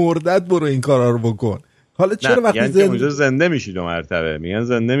با مردت برو این کارا رو بکن. حالا چرا وقتی اونجا زنده میشی 2 مرتبه میگن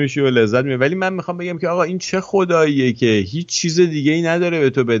زنده میشی و لذت میبری، ولی من میخوام بگم که آقا این چه خداییه که هیچ چیز دیگه ای نداره به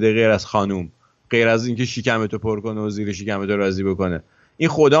تو بده غیر از خانوم، غیر از اینکه شکمتو پر کنه و زیر شکمتو راضی بکنه. این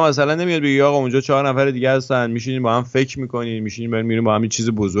خدا مثلا نمیاد بگه آقا اونجا 4 نفر دیگه هستن، میشینین با هم فکر میکنین، میشینین میرین با هم چیز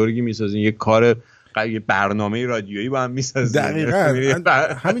بزرگی میسازین، یه کار یه برنامه رادیویی با هم میسازیم. دقیقاً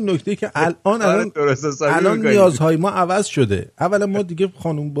همین نکته که الان نیازهای ما عوض شده. اولا ما دیگه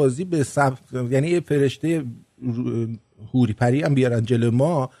خانوم بازی به یعنی یه فرشته حوری پری هم بیارن جلو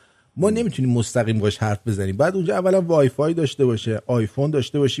ما نمیتونیم مستقیم باش حرف بزنیم. بعد اونجا اولا وای فای داشته باشه، آیفون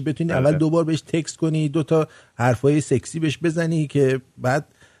داشته باشی، بتونی اول 2 بار بهش تکست کنی، 2 تا حرفای سکسی بهش بزنی که بعد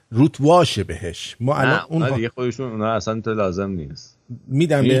روت واشه بهش. ما الان اونها دیگه خودشون اونا اصلا تو لازم نیست،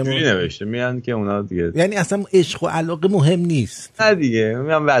 میدن بهمون نوشته میان که اونا دیگه یعنی اصلا عشق و علاقه مهم نیست. نه دیگه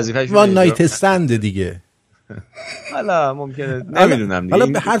میان وظیفه‌شون وان نایت استند دیگه. حالا ممکنه نمیدونم دیگه. حالا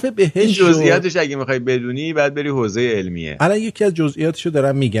به حرف بهش جزئیاتش اگه میخوای بدونی بعد بری حوزه علمیه. الان یکی از جزئیاتشو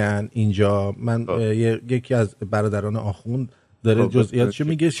دارم میگن اینجا. من یکی از برادران آخوند داره جزئیاتشو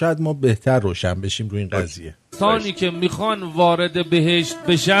میگه، شاید ما بهتر روشن بشیم روی این قضیه. کسانی که میخوان وارد بهشت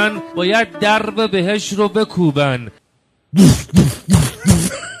بشن باید درب بهشت رو بکوبن.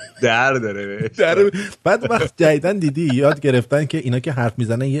 داره بعد وقت جدیدن دیدی یاد گرفتن که اینا که حرف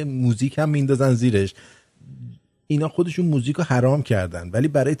میزنن یه موزیک هم میندازن زیرش. اینا خودشون موزیک رو حرام کردن ولی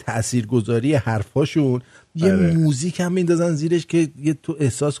برای تاثیرگذاری حرفاشون یه موزیک هم میندازن زیرش که تو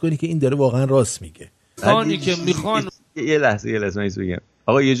احساس کنی که این داره واقعا راست میگه. کسانی که میخوان یه لحظه بگم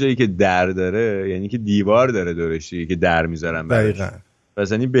آقا، یه جایی که در داره یعنی که دیوار داره دورش دیگه که در میذارن براش. دقیقاً.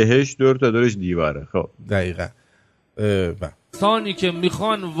 پس یعنی بهش دور تا دورش دیواره. خب دقیقاً. کسانی که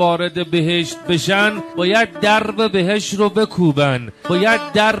میخوان وارد بهشت بشن باید درب بهشت رو بکوبن، باید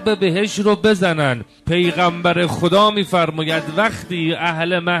درب بهشت رو بزنن. پیغمبر خدا میفرماید وقتی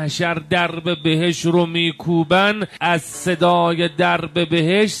اهل محشر درب بهشت رو میکوبن از صدای درب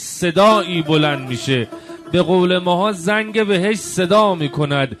بهشت صدایی بلند میشه. به قول ماها زنگ بهشت صدا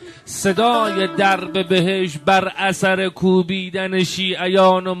میکند. صدای درب بهشت بر اثر کوبیدن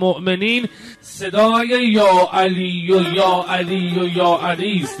شیعیان و مؤمنین صدای یا علی و یا علی و یا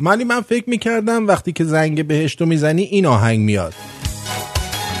علی است. من فکر میکردم وقتی که زنگ بهشت رو میزنی این آهنگ میاد.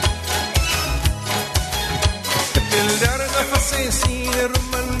 دل در نفس سینه رو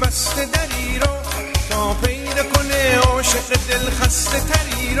من بسته دری رو تا پیدا کنه عاشق دل خسته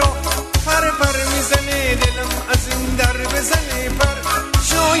تری رو. پر میزنه دلم از این در بزنه پر،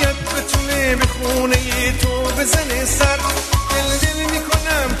 شاید بتونه به خونه تو بزنه سر. دل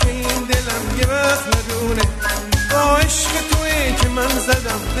میکنم که این دلم یه وقت ندونه با عشق توی که من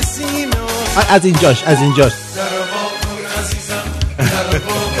زدم به سینه. از اینجاش در واقع عزیزم، در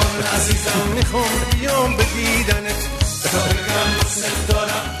واقع عزیزم میخوام بیام به دیدنت، بگم دوست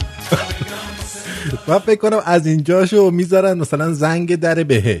دارم. من فکر کنم از اینجاشو میذارن مثلا زنگ در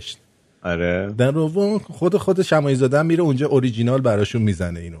بهشت. آره در روون خود شماعی زاده میره اونجا اوریجینال براشون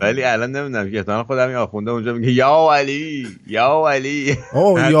میزنه اینو. ولی الان نمیدونم که احتمالاً خودم این آخونده اونجا میگه یا علی یا علی.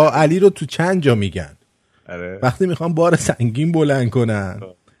 یا علی رو تو چند جا میگن. آره. وقتی میخوان بار سنگین بلند کنن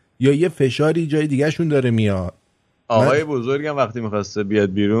یا یه فشاری جای دیگه شون داره میاد. آقای بزرگم وقتی میخواسته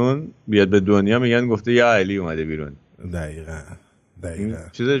بیاد بیرون، بیاد به دنیا، میگن گفته یا علی اومده بیرون. دقیقاً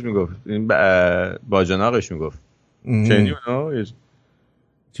چیزش میگفت این باجناقش میگفت. چنی اونو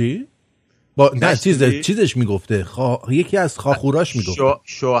چی؟ نه چیزش میگفته یکی از خاخوراش میگفته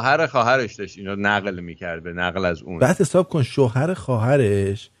شوهر خواهرش داشت اینو نقل میکرد به نقل از اون. بعد حساب کن شوهر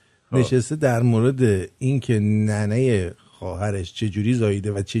خواهرش نشسته در مورد این که ننه خواهرش چجوری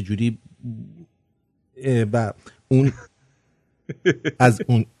زاییده و چجوری اون از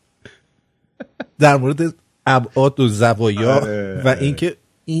اون در مورد ابعاد و زوایا و اینکه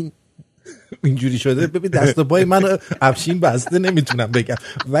این اینجوری شده. ببین دست و پای من افشین بسته نمیتونم بگم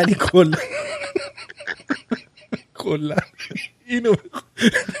ولی کلا اینو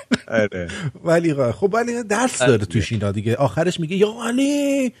ولی خب ولی درس داره توش اینا دیگه. آخرش میگه یا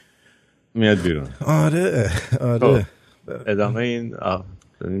علی میاد بیرون. آره ادامه این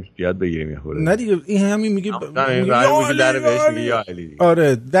یاد بگیریم یه خورده. نه دیگه این همین میگه در بهش میگه یا علی دیگه.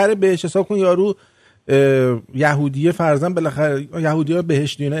 آره در بهش حساب کن یارو یهودیه فرضاً بالاخره یهودی‌ها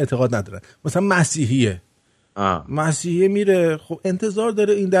بهش اینا اعتقاد ندارن. مثلا مسیحیه مسیحیه میره خب انتظار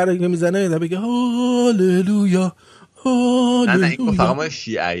داره این در میزنه بگه هاللویا نه این فقط ما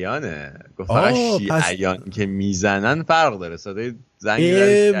شیعیانه. فقط شیعیان که میزنن فرق داره. صدای زنگ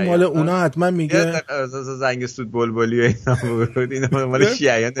مال اونا حتما میگه زنگ سود بلبلی و اینا بود. اینا مال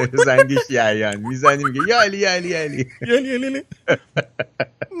شیعیان زنگ شیعیان میزنی میگه یا علی یا علی یا علی یا علی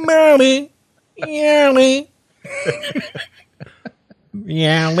مامی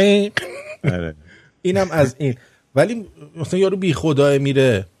یعنی اینم از این. ولی مثلا یارو بی خداه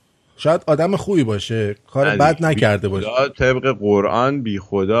میره شاید آدم خوبی باشه کار بد نکرده باشه طبق قرآن بی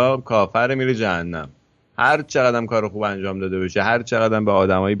خدا کافر میره جهنم. هر چقدر کار خوب انجام داده باشه هر چقدر به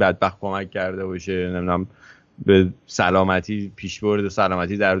آدمای بدبخت کمک کرده باشه نمیدونم به سلامتی پیشبرد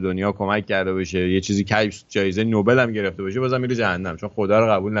سلامتی در دنیا کمک کرده باشه یه چیزی که جایزه نوبل هم گرفته باشه بازم میره جهنم چون خدا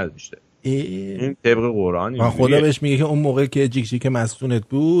رو قبول نداشته. این طبق قرآن خدا بهش میگه که اون موقع که جیک مستونت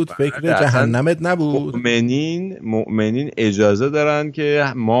بود فکر جهنمت نبود. مؤمنین اجازه دارن که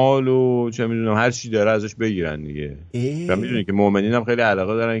مال و چه میدونم هر چی داره ازش بگیرن دیگه. و میدونی که مؤمنین هم خیلی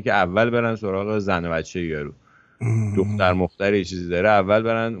علاقه دارن که اول برن سراغ زن و بچه یارو دختر مختار یه چیزی داره اول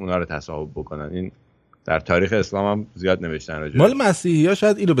برن اونا رو تصاحب بکنن. این در تاریخ اسلام هم زیاد نوشتن راجع مال مسیحی‌ها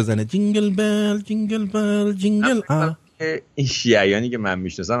شاید اینو بزنه جینگل بل جینگل بل جینگل این شیعیانی که من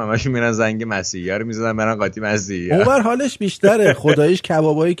میشناسم همشون میرن زنگ مسیحی‌ها رو میزدن برن قاطی مسیحی‌ها. اونور حالش بیشتره خداییش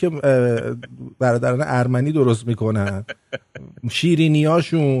کبابایی که برادران ارمنی درست میکنن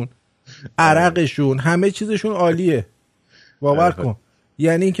شیرینیاشون عرقشون همه چیزشون عالیه باور کن.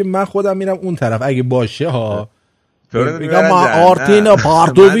 یعنی اینکه من خودم میرم اون طرف اگه باشه ها میگم ما آرتین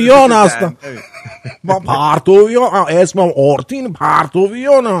پرتویان هستم ما پرتویان اسمم آرتین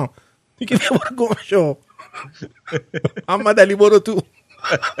پرتویانم دیگه برو گم شو محمد علی برو تو.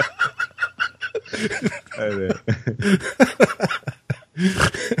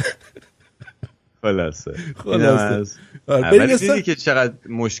 خلاصه ولی دیدی که چقدر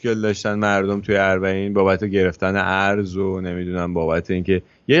مشکل داشتن مردم توی اربعین بابت گرفتن ارز و نمیدونم بابت اینکه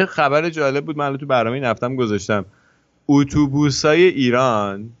یه خبر جالب بود من تو برنامه نفتم گذاشتم اتوبوسای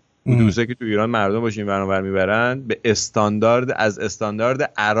ایران اتوبوسایی که تو ایران مردم باشین برنامه میبرن به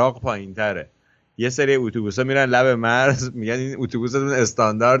استاندارد عراق پایین‌تره. یه سری اتوبوسا میرن لب مرز میگن این اتوبوستون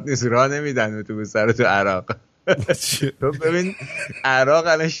استاندارد نیست راه نمیدن اتوبوس رو تو عراق. تو ببین عراق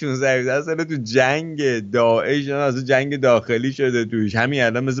الان 16 ساله تو جنگ داعش از جنگ داخلی شده توش همین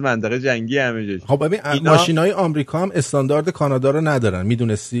الان مثل منطقه جنگی همه جاش. خب ببین ماشینای آمریکا هم استاندارد کانادا رو ندارن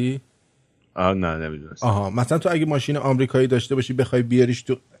میدونستی؟ نه نمیدونستم. مثلا تو اگه ماشین آمریکایی داشته باشی بخوای بیاریش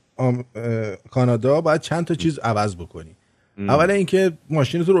تو کانادا باید چند تا چیز عوض بکنی. اولا اینکه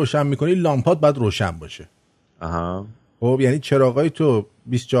ماشین تو روشن میکنی لامپات باید روشن باشه. خب یعنی چراغای تو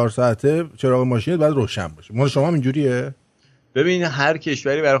 24 ساعته چراغ ماشینت باید روشن باشه. مال شما هم اینجوریه؟ ببین هر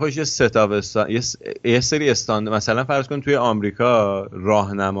کشوری برای خودش یه ستاپ یه سری استاندارد مثلا فرض کن توی آمریکا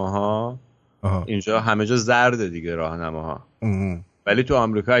راهنماها اینجا همه جا زرده دیگه راهنماها. ولی تو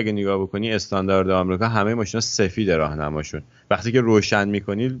آمریکا اگه نگاه بکنی استاندارد آمریکا همه ماشینا سفید راهنماشون. وقتی که روشن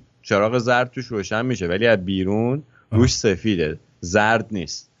میکنی چراغ زرد توش روشن میشه ولی از بیرون روش سفیده زرد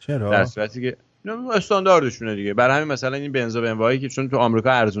نیست. چرا؟ در صورتی که استانداردشونه دیگه. برای همین مثلا این بنز و بنوایی که چون تو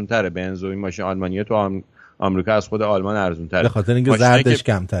آمریکا ارزون تره بنز و این ماشین آلمانیه تو آمریکا از خود آلمان ارزون تره به خاطر اینکه زردش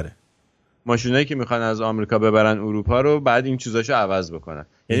کمتره. ماشینایی که میخوان از آمریکا ببرن اروپا رو بعد این چیزاشو عوض بکنن.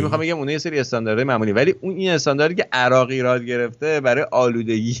 یعنی میخوام بگم اونها یه سری استانداردهای معمولی ولی اون این استانداردی که عراق ایراد گرفته برای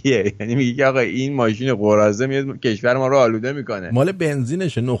آلودگیه. یعنی میگه که آقا این ماشین قراضه میاد کشور ما رو آلوده میکنه. مال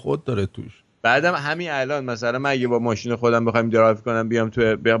بنزینش نخود داره توش. بعدم همین الان مثلا من اگه با ماشین خودم بخوام درایو کنم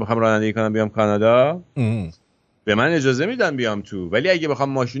بخوام رانندگی کنم بیام کانادا به من اجازه میدن بیام تو ولی اگه بخوام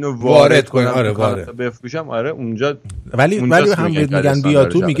ماشین رو وارد کنم بفروشم اونجا ولی هم میگن بیا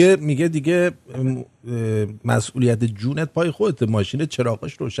تو میگه دیگه مسئولیت جونت پای خودت ماشین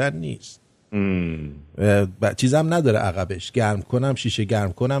چراغش روشن نیست. چیزم نداره عقبش، گرم کنم شیشه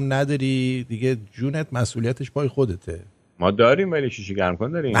گرم کنم نداری دیگه، جونت مسئولیتش پای خودته. ما داریم ولی شیشه گرم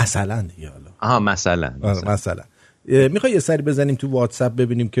کن داریم مثلا دیگه. حالا مثلا میخوای یه سری بزنیم تو واتساپ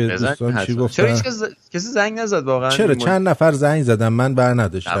ببینیم که دوستان چی گفتن؟ چرا کسی زنگ نزد واقعا؟ چرا چند نفر زنگ زدن من بر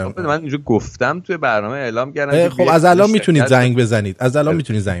نداشتم. من اینجا گفتم توی برنامه اعلام کردم. خب از الان میتونید زنگ بزنید، از الان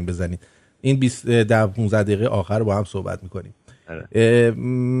میتونید زنگ بزنید. این 15 دقیقه آخر رو با هم صحبت میکنیم.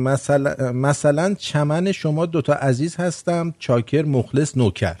 مثلا چمن شما دوتا عزیز هستم، چاکر مخلص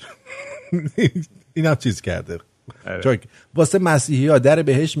نوکر. این هم چیز کرده واسه مسیحی ها در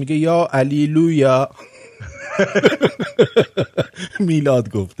بهش میگه یا علیلویا.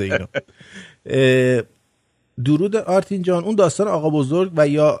 میلاد گفته اینو. درود آرتین جان، اون داستان آقا بزرگ و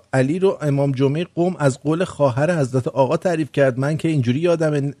یا علی رو امام جمعه قم از قول خواهر حضرت آقا تعریف کرد. من که اینجوری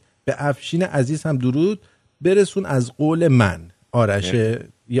یادم. به افشین عزیز هم درود برسون از قول من. آرشه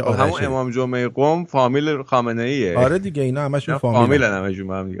یه آرشه، همون امام جمعه قم فامیل خامنه‌ایه. آره دیگه اینا همشون فامیلن همشون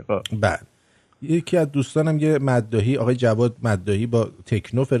هم دیگه. بله. یکی از دوستانم یه مداحی، آقای جواد مداحی با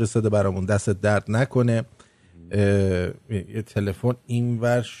تکنو فرستاده برامون، دست درد نکنه. یه تلفن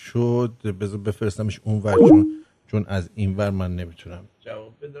اینور شد، بذار بفرستمش اونور چون از اینور من نمیتونم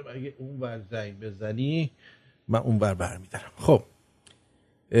جواب بدم. اگه اونور زنگ بزنی من اونور برمیدارم. خب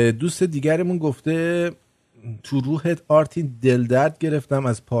دوست دیگرمون گفته تو روحت آرتین دل درد گرفتم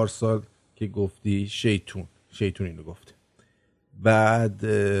از پارسال که گفتی شیطون اینو گفته. بعد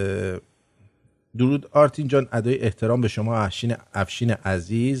درود آرتین جان، ادای احترام به شما افشین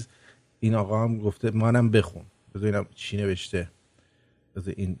عزیز. این آقا هم گفته منم بخون. بذار اینم چی نوشته،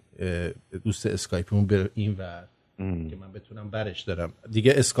 بذار این دوست اسکایپمون بره این ور که من بتونم برش دارم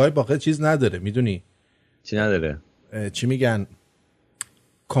دیگه. اسکایپ واقعا چیز نداره، میدونی چی نداره؟ چی میگن،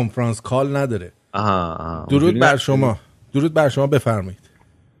 کنفرانس کال نداره. درود بر شما بفرمایید.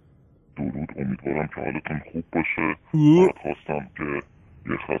 درود، امیدوارم که حالتون خوب باشه. خواستم که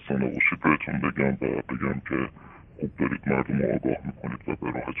یه خسته نباشید بهتون بگم و بگم که خوب دارید مردم رو آگاه میکنید و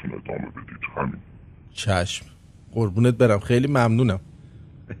به راهتون ادامه بدید. همین. چشم، قربونت برم، خیلی ممنونم.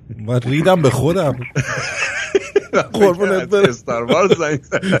 من ریدم به خودم. قربونت برم. استار وارز زنگ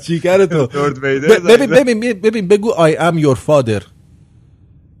زد. چیکار تو؟ ببین بگو I am your father.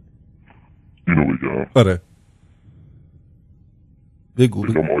 اینو بگم؟ آره بگو.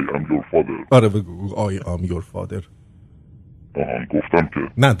 بگم I am your father. آره بگو I am your father. گفتم که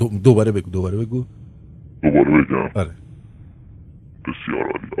نه دوباره بگو. دوباره بگم؟ آره. بسیار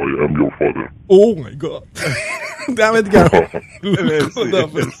عالی. I am your father. Oh my god. دمت گرم. مرسی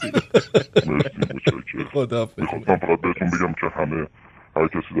خداحافظ. میخواستم فقط بهتون بگم که هر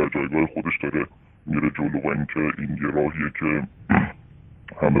کسی در جایگاه خودش داره میره جلو و این که این یه راهیه که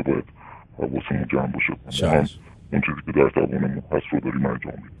همه باید حواسمون جمع باشه. اون چیزی که در توانمون هست رو داریم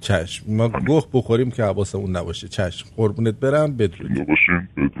انجام میدیم. چشم، ما گوه بخوریم که حواسمون نباشه. چشم، قربونت برم. بدرود.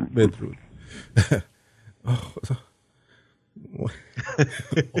 بدرود.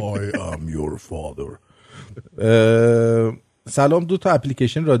 I am your father. سلام، 2 تا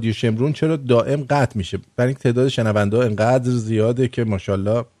اپلیکیشن رادیو شمرون چرا دائم قطع میشه؟ برای اینکه تعداد شنونده ها انقدر زیاده که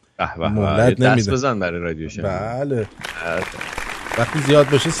ماشاءالله مهلت نمیده. دست بزن برای رادیو شمرون. بله. وقتی زیاد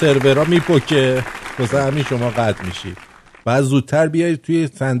باشه سرورها میپکه، واسه همین شما قطع میشی. بعد زودتر بیای توی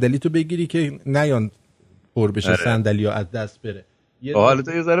صندلی تو بگیری که نیان پر بشه صندلی ها از دست بره. حالا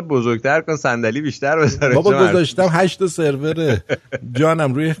تو یه ذره بزرگتر کن، صندلی بیشتر بذاره. بابا گذاشتم 8 سروره.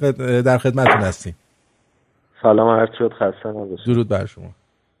 جانم روی در خدمتتون هستیم. سلام عرض شد، خسته نباشید. درود بر شما.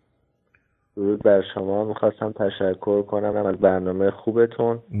 درود بر شما. میخواستم تشکر کنم از برنامه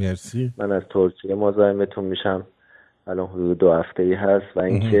خوبتون. مرسی. من از ترکیه مزاحمتون میشم، الان حدود 2 هفته‌ای هست و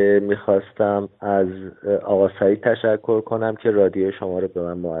اینکه میخواستم از آقا سعید تشکر کنم که رادیو شما رو به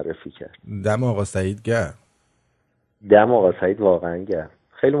من معرفی کرد. دم آقا سعید گرم. دم آقا سعید واقعا گرم.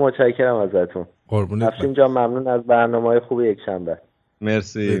 خیلی متشکرم ازتون. قربونت. افشین جان ممنون از برنامه‌های خوب یک شنبه.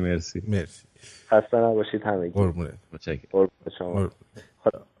 مرسی. خسته نباشید همگی. قربونت. متشکرم. شما.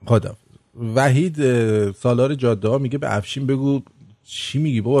 خدا. وحید سالار جاده ها میگه به افشین بگو چی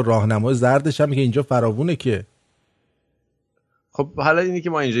میگی بابا، راهنمای زردش هم میگه اینجا فراوونه که. خب حالا اینی که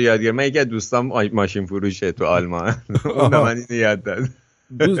ما اینجا یاد گرفتم، من یکی از دوستام ماشین فروشه تو آلمان. اون به من اینو یاد داد.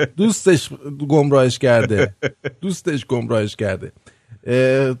 دوستش گمراهش کرده.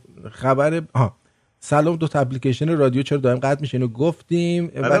 خبر سلام، 2 تا اپلیکیشن رادیو چرا دائم قطع میشه؟ اینو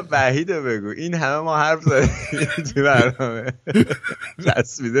گفتیم. وحیدو بگو، این همه ما حرف زدیم تو برنامه،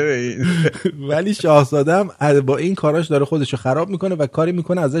 رسمیده به این. ولی شاهزاده هم با این کاراش داره خودشو خراب میکنه و کاری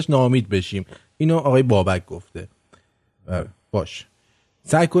میکنه ازش ناامید بشیم. اینو آقای بابک گفته. باش،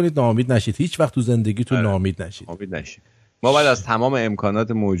 سعی کنید ناامید نشید، هیچ وقت تو زندگیتون ناامید نشید. ما باید از تمام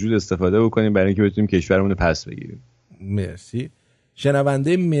امکانات موجود استفاده بکنیم برای اینکه بتونیم کشورمون رو پس بگیریم. مرسی.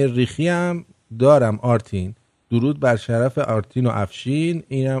 شنونده مریخی هم دارم آرتین. درود بر شرف آرتین و افشین.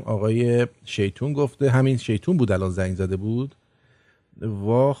 اینم آقای شیطون گفته. همین شیطون بود الان زنگ زده بود.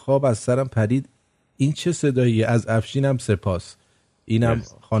 وا خواب از سرم پرید. این چه صداییه؟ از افشینم سپاس. اینم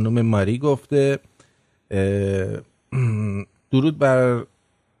خانم ماری گفته. درود بر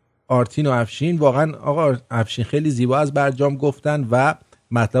آرتین و افشین. واقعا آقا افشین خیلی زیبا از برجام گفتن و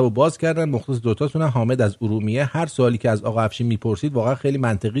مطلب رو باز کردن. مختص دوتاتون. حامد از ارومیه. هر سوالی که از آقا افشین میپرسید واقعا خیلی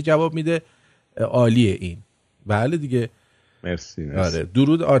منطقی جواب میده. عالیه این. بله دیگه. مرسی. آره.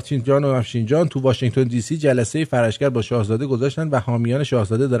 درود آرتین جان و افشین جان. تو واشنگتن دی سی جلسه فرشگر با شاهزاده گذاشتن و حامیان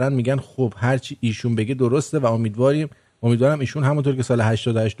شاهزاده دارن میگن خب هرچی ایشون بگه درسته و امیدوارم ایشون همونطور که سال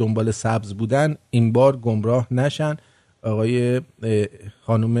 88 دنبال سبز بودن این بار گمراه نشن. آقای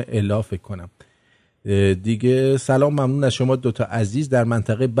خانم الا فکر کنم دیگه. سلام، ممنون از شما دوتا عزیز. در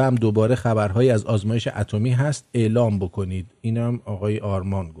منطقه بم دوباره خبرهایی از آزمایش اتمی هست، اعلام بکنید. اینم آقای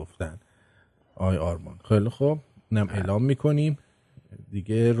آرمان گفتن. آقای آرمان خیلی خوب، اینم اعلام میکنیم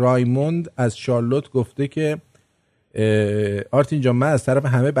دیگه. رایموند از شارلوت گفته که آرتین جان، من از طرف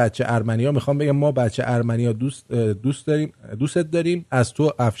همه بچه ارمنیا میخوام بگم ما بچه ارمنیا دوست داریم. از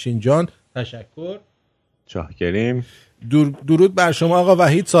تو افشین جان تشکر. چاکریم. درود بر شما آقا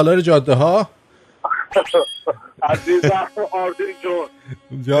وحید سالار جاده ها. عزیزم آرتین جون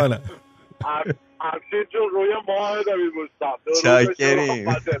جانم. افشین جون روی ماه دوید بستم. چاکریم.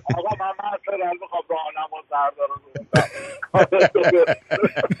 آقا من مثلا میخوام راهنما سردارم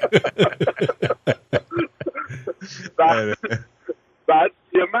بعد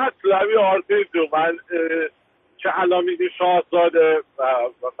یه مطلبی آرتین جون، من که الان میگی شاهزاده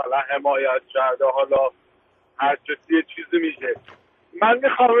مثلا حمایت کرده، حالا هر کسی یه چیزی میگه، من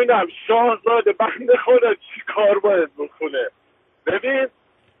میخوام اینم شاهزاده بنده خدا چی کار باید بکنه؟ ببین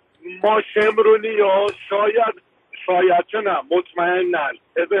ما شمرونی ها شاید چه نه مطمئنن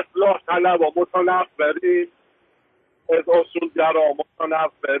از اصلاح طلب ها متنفریم، از اصولگرا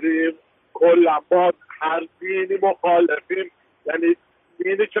متنفریم، کلا با هر دینی مخالفیم، یعنی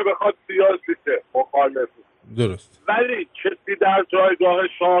دینی که بخواد سیاسی که مخالفیم. درست. ولی کسی در جایگاه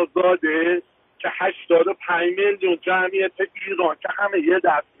شاهزاده که 85 میلیون جمعیت ایران که همه یه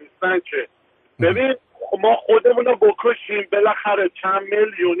دست نیستن که ببین ما خودمون رو بکشیم، بالاخره چند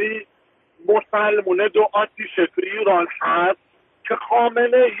میلیونی مسلمونه دو آتیش تو ایران هست که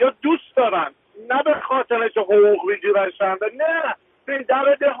خامنه یا دوست دارن، نه به خاطر که حقوق بگیرن، نه به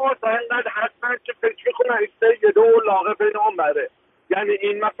در دهات اینقدر هستن که فکر میکنن ایسته یه دو لاغه بین هم بره. یعنی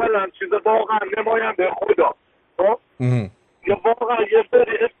این مثلا چیز واقعا نماینده خدا یا واقعا یه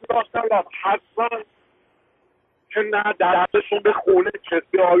سری اصلاح طلب هستن که نه دستشون به خونه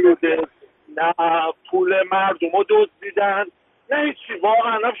کسی آلوده، نه پول مردم رو دزدیدن، نه هیچی،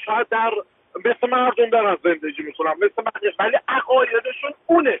 واقعا هم شاید در مثل مردم دارن زندگی میکنن مثل من، ولی عقایدشون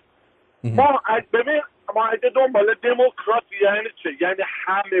اونه. ما اگه دنبال دموکراسی یعنی چه؟ یعنی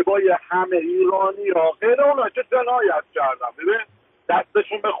همه ایرانی ها غیر اونا که جنایت کردن، ببین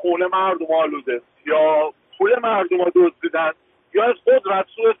دستشون به خونه مردم آلوده یا پول مردم رو دزدیدن یا از قدرت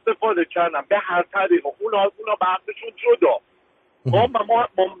سوء استفاده کردن، به هر طریق اونا بحثشون جدا. ما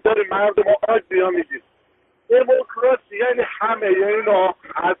داریم مردم عادی ها میگیم دموکراسی یعنی همه اینا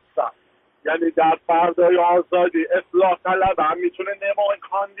هستن. یعنی در فردای آزادی اصلاح طلب هم میتونه نمای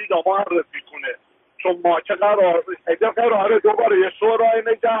کاندیدا معرفی کنه، چون ما که قراره دوباره یه شورای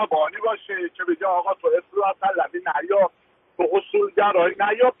نگهبانی باشه که بگه آقا تو اصلاح طلبی نه یا تو اصولگرایی نه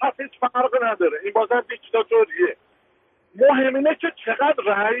یا پس هیچ فرق نداره، این بازم دیکتاتوریه. مهم اینه که چقدر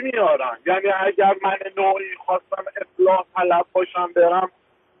رأی میارن. یعنی اگر من نوعی خواستم اصلاح طلب باشم برم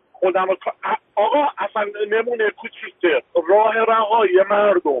خودم آقا اصلا نمونه کوچیکه راه رهایی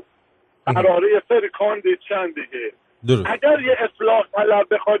مردم قراره یه سری کاندید چند دیگه درست. اگر یه اصلاح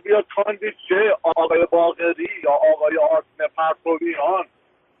طلب بخواد بیاد کاندید چه آقای باقری یا آقای آرتین پرتویان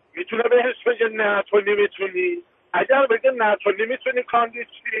میتونه بهش بگه نه تو نمیتونی. اگر بگه نه تو نمیتونی کاندید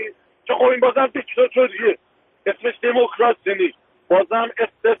چی که خب این بازم دیکتاتوریه، اسمش دموکراسی نیست، بازم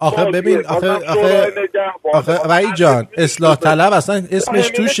آخه ببین آخه وحید جان اصلاح طلب اصلا اسمش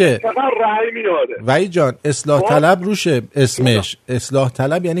توشه. وحید جان اصلاح طلب روشه اسمش. اصلاح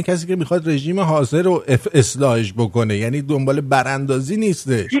طلب یعنی کسی که میخواد رژیم حاضر رو اصلاحش بکنه، یعنی دنبال براندازی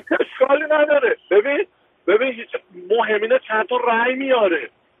نیستش. هیچ اشکالی نداره. ببین مهمینه چند تا رأی میاره.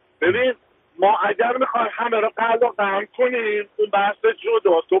 ببین ما اگر میخوایم همه رو قلقم کنیم اون بحث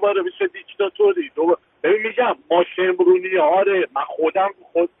جدا دوباره میشه دیکتاتوری. ببین میگم ما شمرونی هاره، من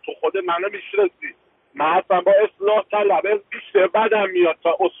تو خود منو میشرسی، من اصلا با اصلاح طلب بیشتر بدم میاد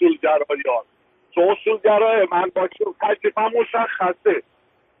تا اصولگرایان. تو اصولگرای من با تکلیفم مشخصه،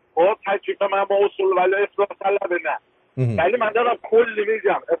 خب تکلیف من با اصول ولی اصلاح طلبه نه. ولی من دارم کلی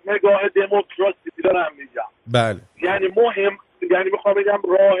میگم، نگاه دموکراسی دارم میگم. بله. یعنی مهم، یعنی میخوام بگم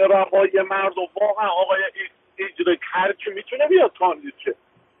راه رهایی مردم واقعا آقای اجرایی هر کی میتونه بیاد کاندید شه.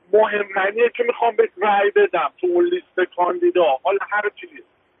 مهم منیه که میخوام بهش رأی بدم تو اون لیست کاندیدا، حالا هر چیزی.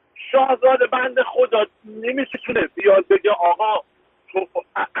 شاهزاده بنده خدا نمیتونه بیاد بگه آقا تو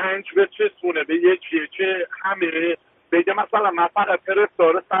انج به چه سونه به یکیه که همه بگه مثلا من فقط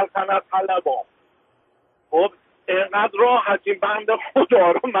طرفدار سلطنت طلبام. خب اینقدر راحت این بنده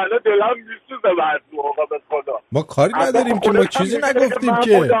خدا رو منو دلم میسوزه بعد موقع به خدا. ما کاری نداریم که ما چیزی نگفتیم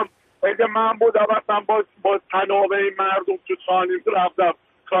که اگه من بودم اصلا با تنابه این مردم تو چانیم رفتم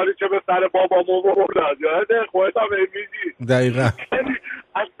کاری که به سر بابا مورد یاده خودت هم میگی دقیقا.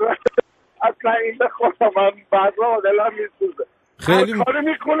 اصلا این به خدا من بعد را دلم میسوزه. خیلی کاری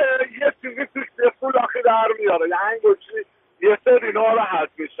میکنه یه چیزی توش پول آخی در میاره، یه سری ناراحت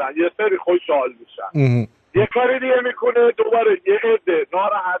میشن یه سری خوشحال میشن. یه کاری دیگه میکنه دوباره یه عده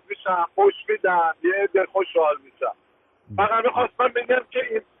ناراحت میشن خوش میدن، یه عده خوشحال میشن. فقط میخواستم بگم که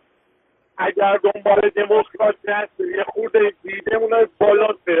این اگر دنبال دموکراسی هستی یه خورده دیدمونه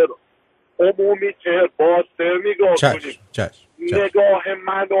بالاتر عمومی تر بازتر نگاه کنیم. نگاه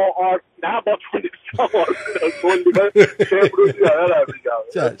من و نه با تو نیستم آرتین شمروزی ها رو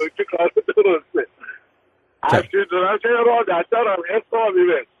میگم تو که کار درسته افشین جنم که ارادت دارم حسابی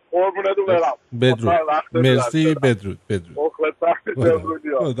بست قربونه دو برم بدرود. مرسی. بدرود. مخلص وقت شمروزی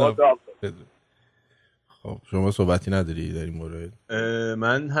ها. خب شما صحبتی نداری در این مورد؟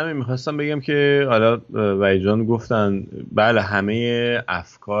 من همین میخواستم بگم که حالا وحید جان گفتن بله همه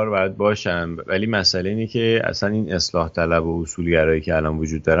افکار باید باشن، ولی مسئله اینه که اصلا این اصلاح طلب و اصولگرایی که الان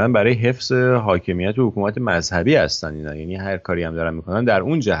وجود دارن برای حفظ حاکمیت و حکومت مذهبی هستن اینا. یعنی هر کاری هم دارن میکنن در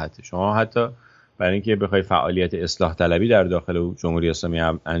اون جهته. شما حتی برای اینکه بخوای فعالیت اصلاح طلبی در داخل جمهوری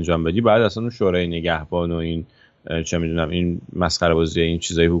اسلامی انجام بدی باید اصلا اون شورای نگهبان و این چه میدونم این مسخره بازی این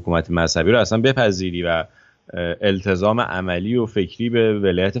چیزای حکومت مذهبی رو اصلا بپذیری و التزام عملی و فکری به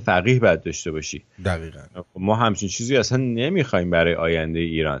ولایت فقیه باید داشته باشی. دقیقاً. ما همچین چیزی اصلا نمیخوایم برای آینده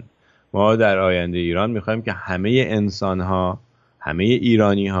ایران. ما در آینده ایران میخوایم که همه انسان‌ها، همه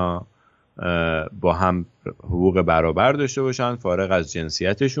ایرانی‌ها با هم حقوق برابر داشته باشن، فارغ از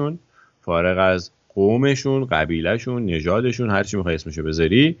جنسیتشون، فارغ از قومشون، قبیلهشون، نژادشون، هر چی میخوای اسمشو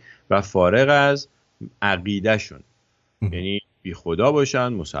بذاری، و فارغ از عقیدهشون. یعنی بی خدا باشن،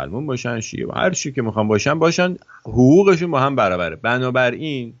 مسلمان باشن، شیعه، هر چی که میخوان باشن، حقوقشون با هم برابره.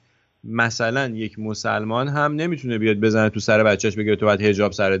 بنابراین مثلا یک مسلمان هم نمیتونه بیاد بزنه تو سر بچهش بگه تو باید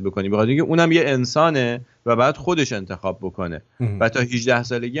حجاب سرت بکنی، بخاطر اینکه اونم یه انسانه و بعد خودش انتخاب بکنه. و تا 18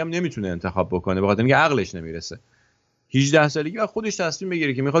 سالگی هم نمیتونه انتخاب بکنه بخاطر اینکه عقلش نمیرسه. 18 سالگی و خودش تصمیم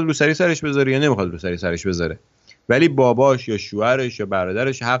بگیره که میخواد روسری سرش بذاره یا نمیخواد روسری سرش بذاره. ولی باباش یا شوهرش یا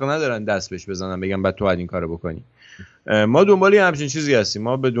برادرش حق ندارن دست بهش بزنن بگن بعد تو باید این کارو بکنی. ما دنبال همچین چیزی هستیم.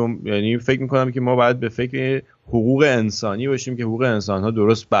 ما یعنی فکر میکنم که ما باید به فکر حقوق انسانی باشیم که حقوق انسان‌ها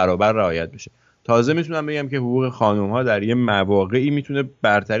درست برابر رعایت بشه. تازه میتونم بگم که حقوق خانم‌ها در یه مواقعی میتونه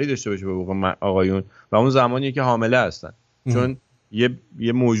برتری داشته باشه به حقوق آقایون و اون زمانی که حامله هستن. چون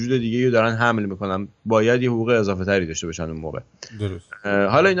یه موجود دیگه رو دارن حمل میکنن، باید یه حقوق اضافه تری داشته باشن اون موقع. درست.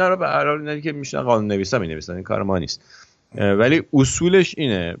 حالا اینا رو به هر حال اینا که میشن قانون نویسا مینویسن، این کار ما نیست. ولی اصولش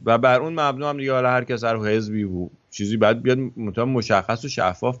اینه و بر اون مبنا هم دیگه حالا هر کس هر حزبی و چیزی بعد بیاد مشخص و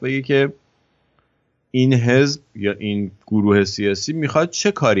شفاف بگه که این حزب یا این گروه سیاسی میخواد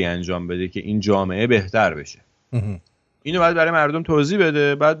چه کاری انجام بده که این جامعه بهتر بشه. اینو باید برای مردم توضیح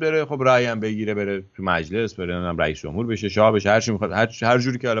بده، بعد بره خب رأی هم بگیره، بره تو مجلس، بره رئیس جمهور بشه، شاه بشه، هر چی میخواد، هر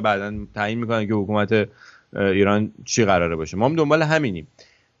جوری که حالا بعداً تعیین میکنن که حکومت ایران چی قراره باشه. ما هم دنبال همینیم.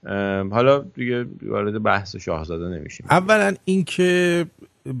 حالا دیگه وارد بحث شاهزاده نمیشیم. اولا اینکه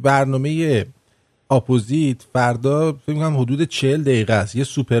برنامه اپوزیت فردا فکر می‌کنم حدود 40 دقیقه است، یه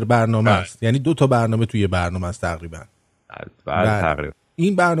سوپر برنامه است. یعنی 2 تا برنامه توی برنامه است تقریبا. تقریبا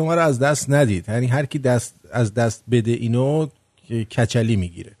این برنامه رو از دست ندید. یعنی هر کی از دست بده اینو کچلی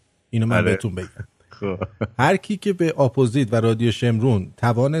میگیره. اینو من بهتون بگم. هر کی که به اپوزیت و رادیو شمرون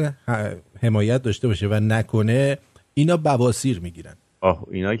توان حمایت داشته باشه و نکنه، اینا بواسیر میگیرن.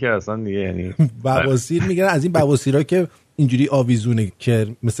 اینا که اصلا دیگه یعنی بواسیر میگیرن، از این بواسیرها که اینجوری آویزونه که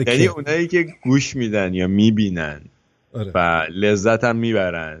مثل یعنی اونایی که گوش میدن یا میبینن و لذت هم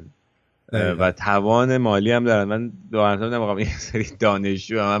میبرن و توان مالی هم دارن. من دوارتم نمیخوام این سری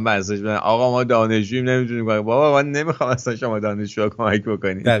دانشجو من بحثش بدن آقا ما دانشجوییم نمیتونیم کنیم. بابا من نمیخوام اصلا شما دانشجو کمک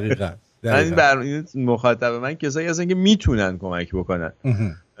بکنید. دقیقاً. این مخاطب من کسایی هستن که میتونن کمک بکنن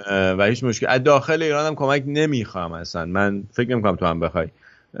و هیچ مشکل از داخل ایران هم کمک نمیخوام اصلا. من فکر نمیکنم تو هم بخوای.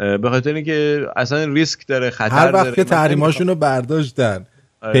 به خاطر اینکه اصلا ریسک داره، خطر هر وقت داره. که تحریماشون رو برداشتن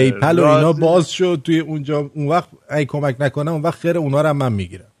پیپل و اینا باز شد توی اونجا، اون وقت ای کمک نکنم اون وقت خیر اونا رو من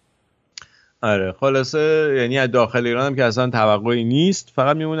میگیرم. آره خلاصه یعنی از داخل ایران هم که اصلا توقعی نیست،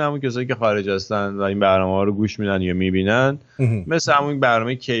 فقط میمونه همون کسایی که خارج هستن و این برنامه‌ها رو گوش میدن یا میبینن، مثل همون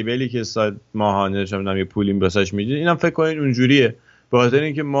برنامه کیبلی که ماهانه شما یه پولی واسش میدید، اینم فکر کنین اونجوریه. به خاطر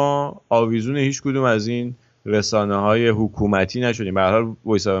اینکه ما آویزون هیچ کدوم از این رسانه‌های حکومتی نشدیم. به هر حال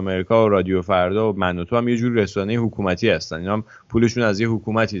وایس اف امریکا و رادیو فردا و من و تو هم یه جور رسانه حکومتی هستن، اینا هم پولشون از یه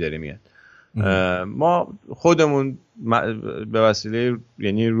حکومتی داره میاد. ما خودمون به وسیله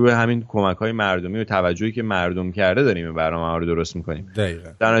یعنی روی همین کمک‌های مردمی و توجهی که مردم کرده داریم این برنامه رو درست می‌کنیم. دقیقاً.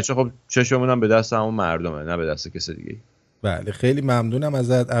 در نتیجه خب چشممون هم به دست همون مردمه، نه به دست کسی دیگه. بله خیلی ممنونم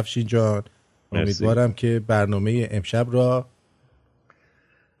ازت افشین جان. امیدوارم که برنامه امشب را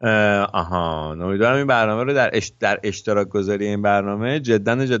امیدوارم این برنامه رو در اشتراک گذاری این برنامه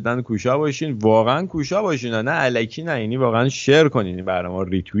جدا کوشا باشین، واقعا کوشا باشین، نه الکی، نه یعنی واقعا شیر کنین این برنامه رو،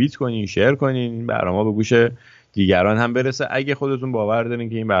 ریتوییت کنین، شیر کنین، این برنامه به گوش دیگران هم برسه اگه خودتون باور دارین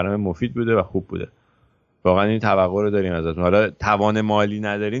که این برنامه مفید بوده و خوب بوده. واقعا این توقع رو داریم ازتون. حالا توان مالی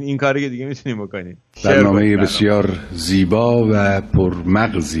ندارین، این کاری که دیگه میتونین بکنین. برنامه بسیار زیبا و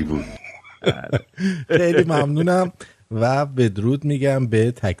پرمغزی بود. خیلی ممنونم و بدرود میگم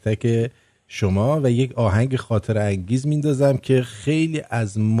به تک تک شما و یک آهنگ خاطر انگیز میندازم که خیلی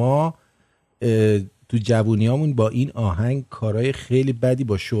از ما تو جوونیامون با این آهنگ کارهای خیلی بدی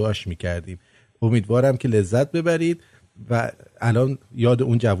با شوهاش میکردیم. امیدوارم که لذت ببرید و الان یاد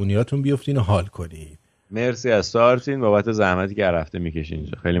اون جوونیاتون بیفتین و حال کنید. مرسی از تو آرتین بابت زحمتی که هر هفته میکشین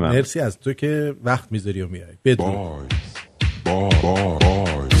اینجا. خیلی ممنون. مرسی از تو که وقت میذاری و میای. بدرود.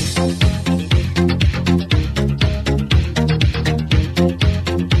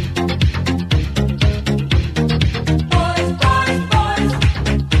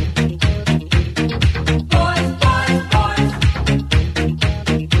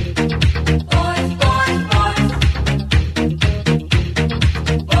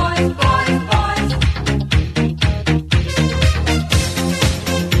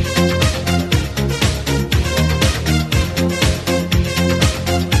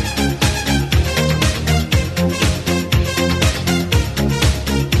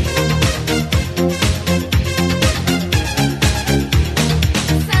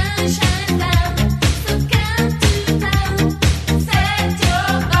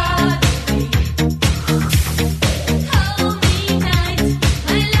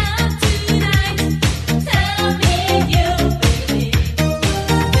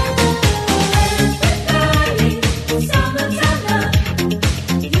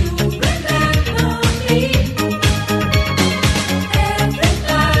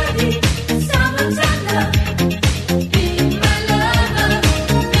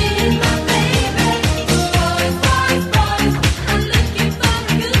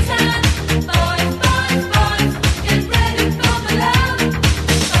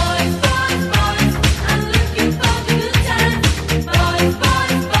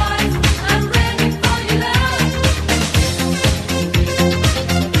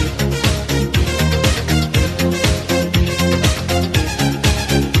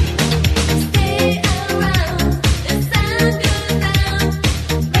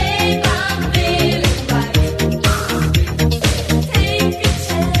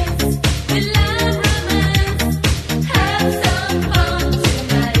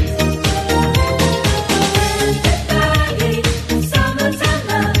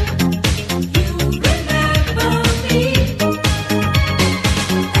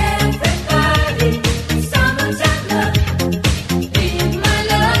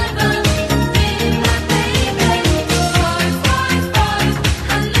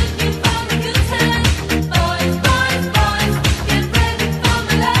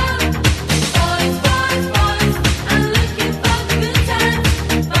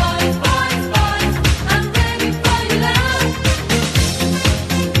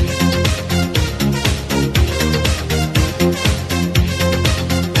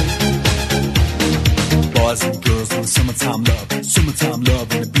 Summertime love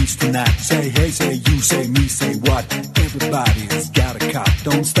in the beach tonight. Say hey, say you, say me, say what? Everybody's got a cop.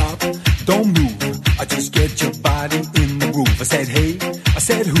 Don't stop, don't move. I just get your body in the groove. I said hey, I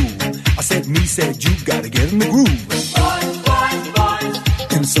said who? I said me, said you. Gotta get in the groove. Boys, boys, boys.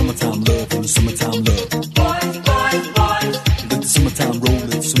 In summertime love, in summertime love.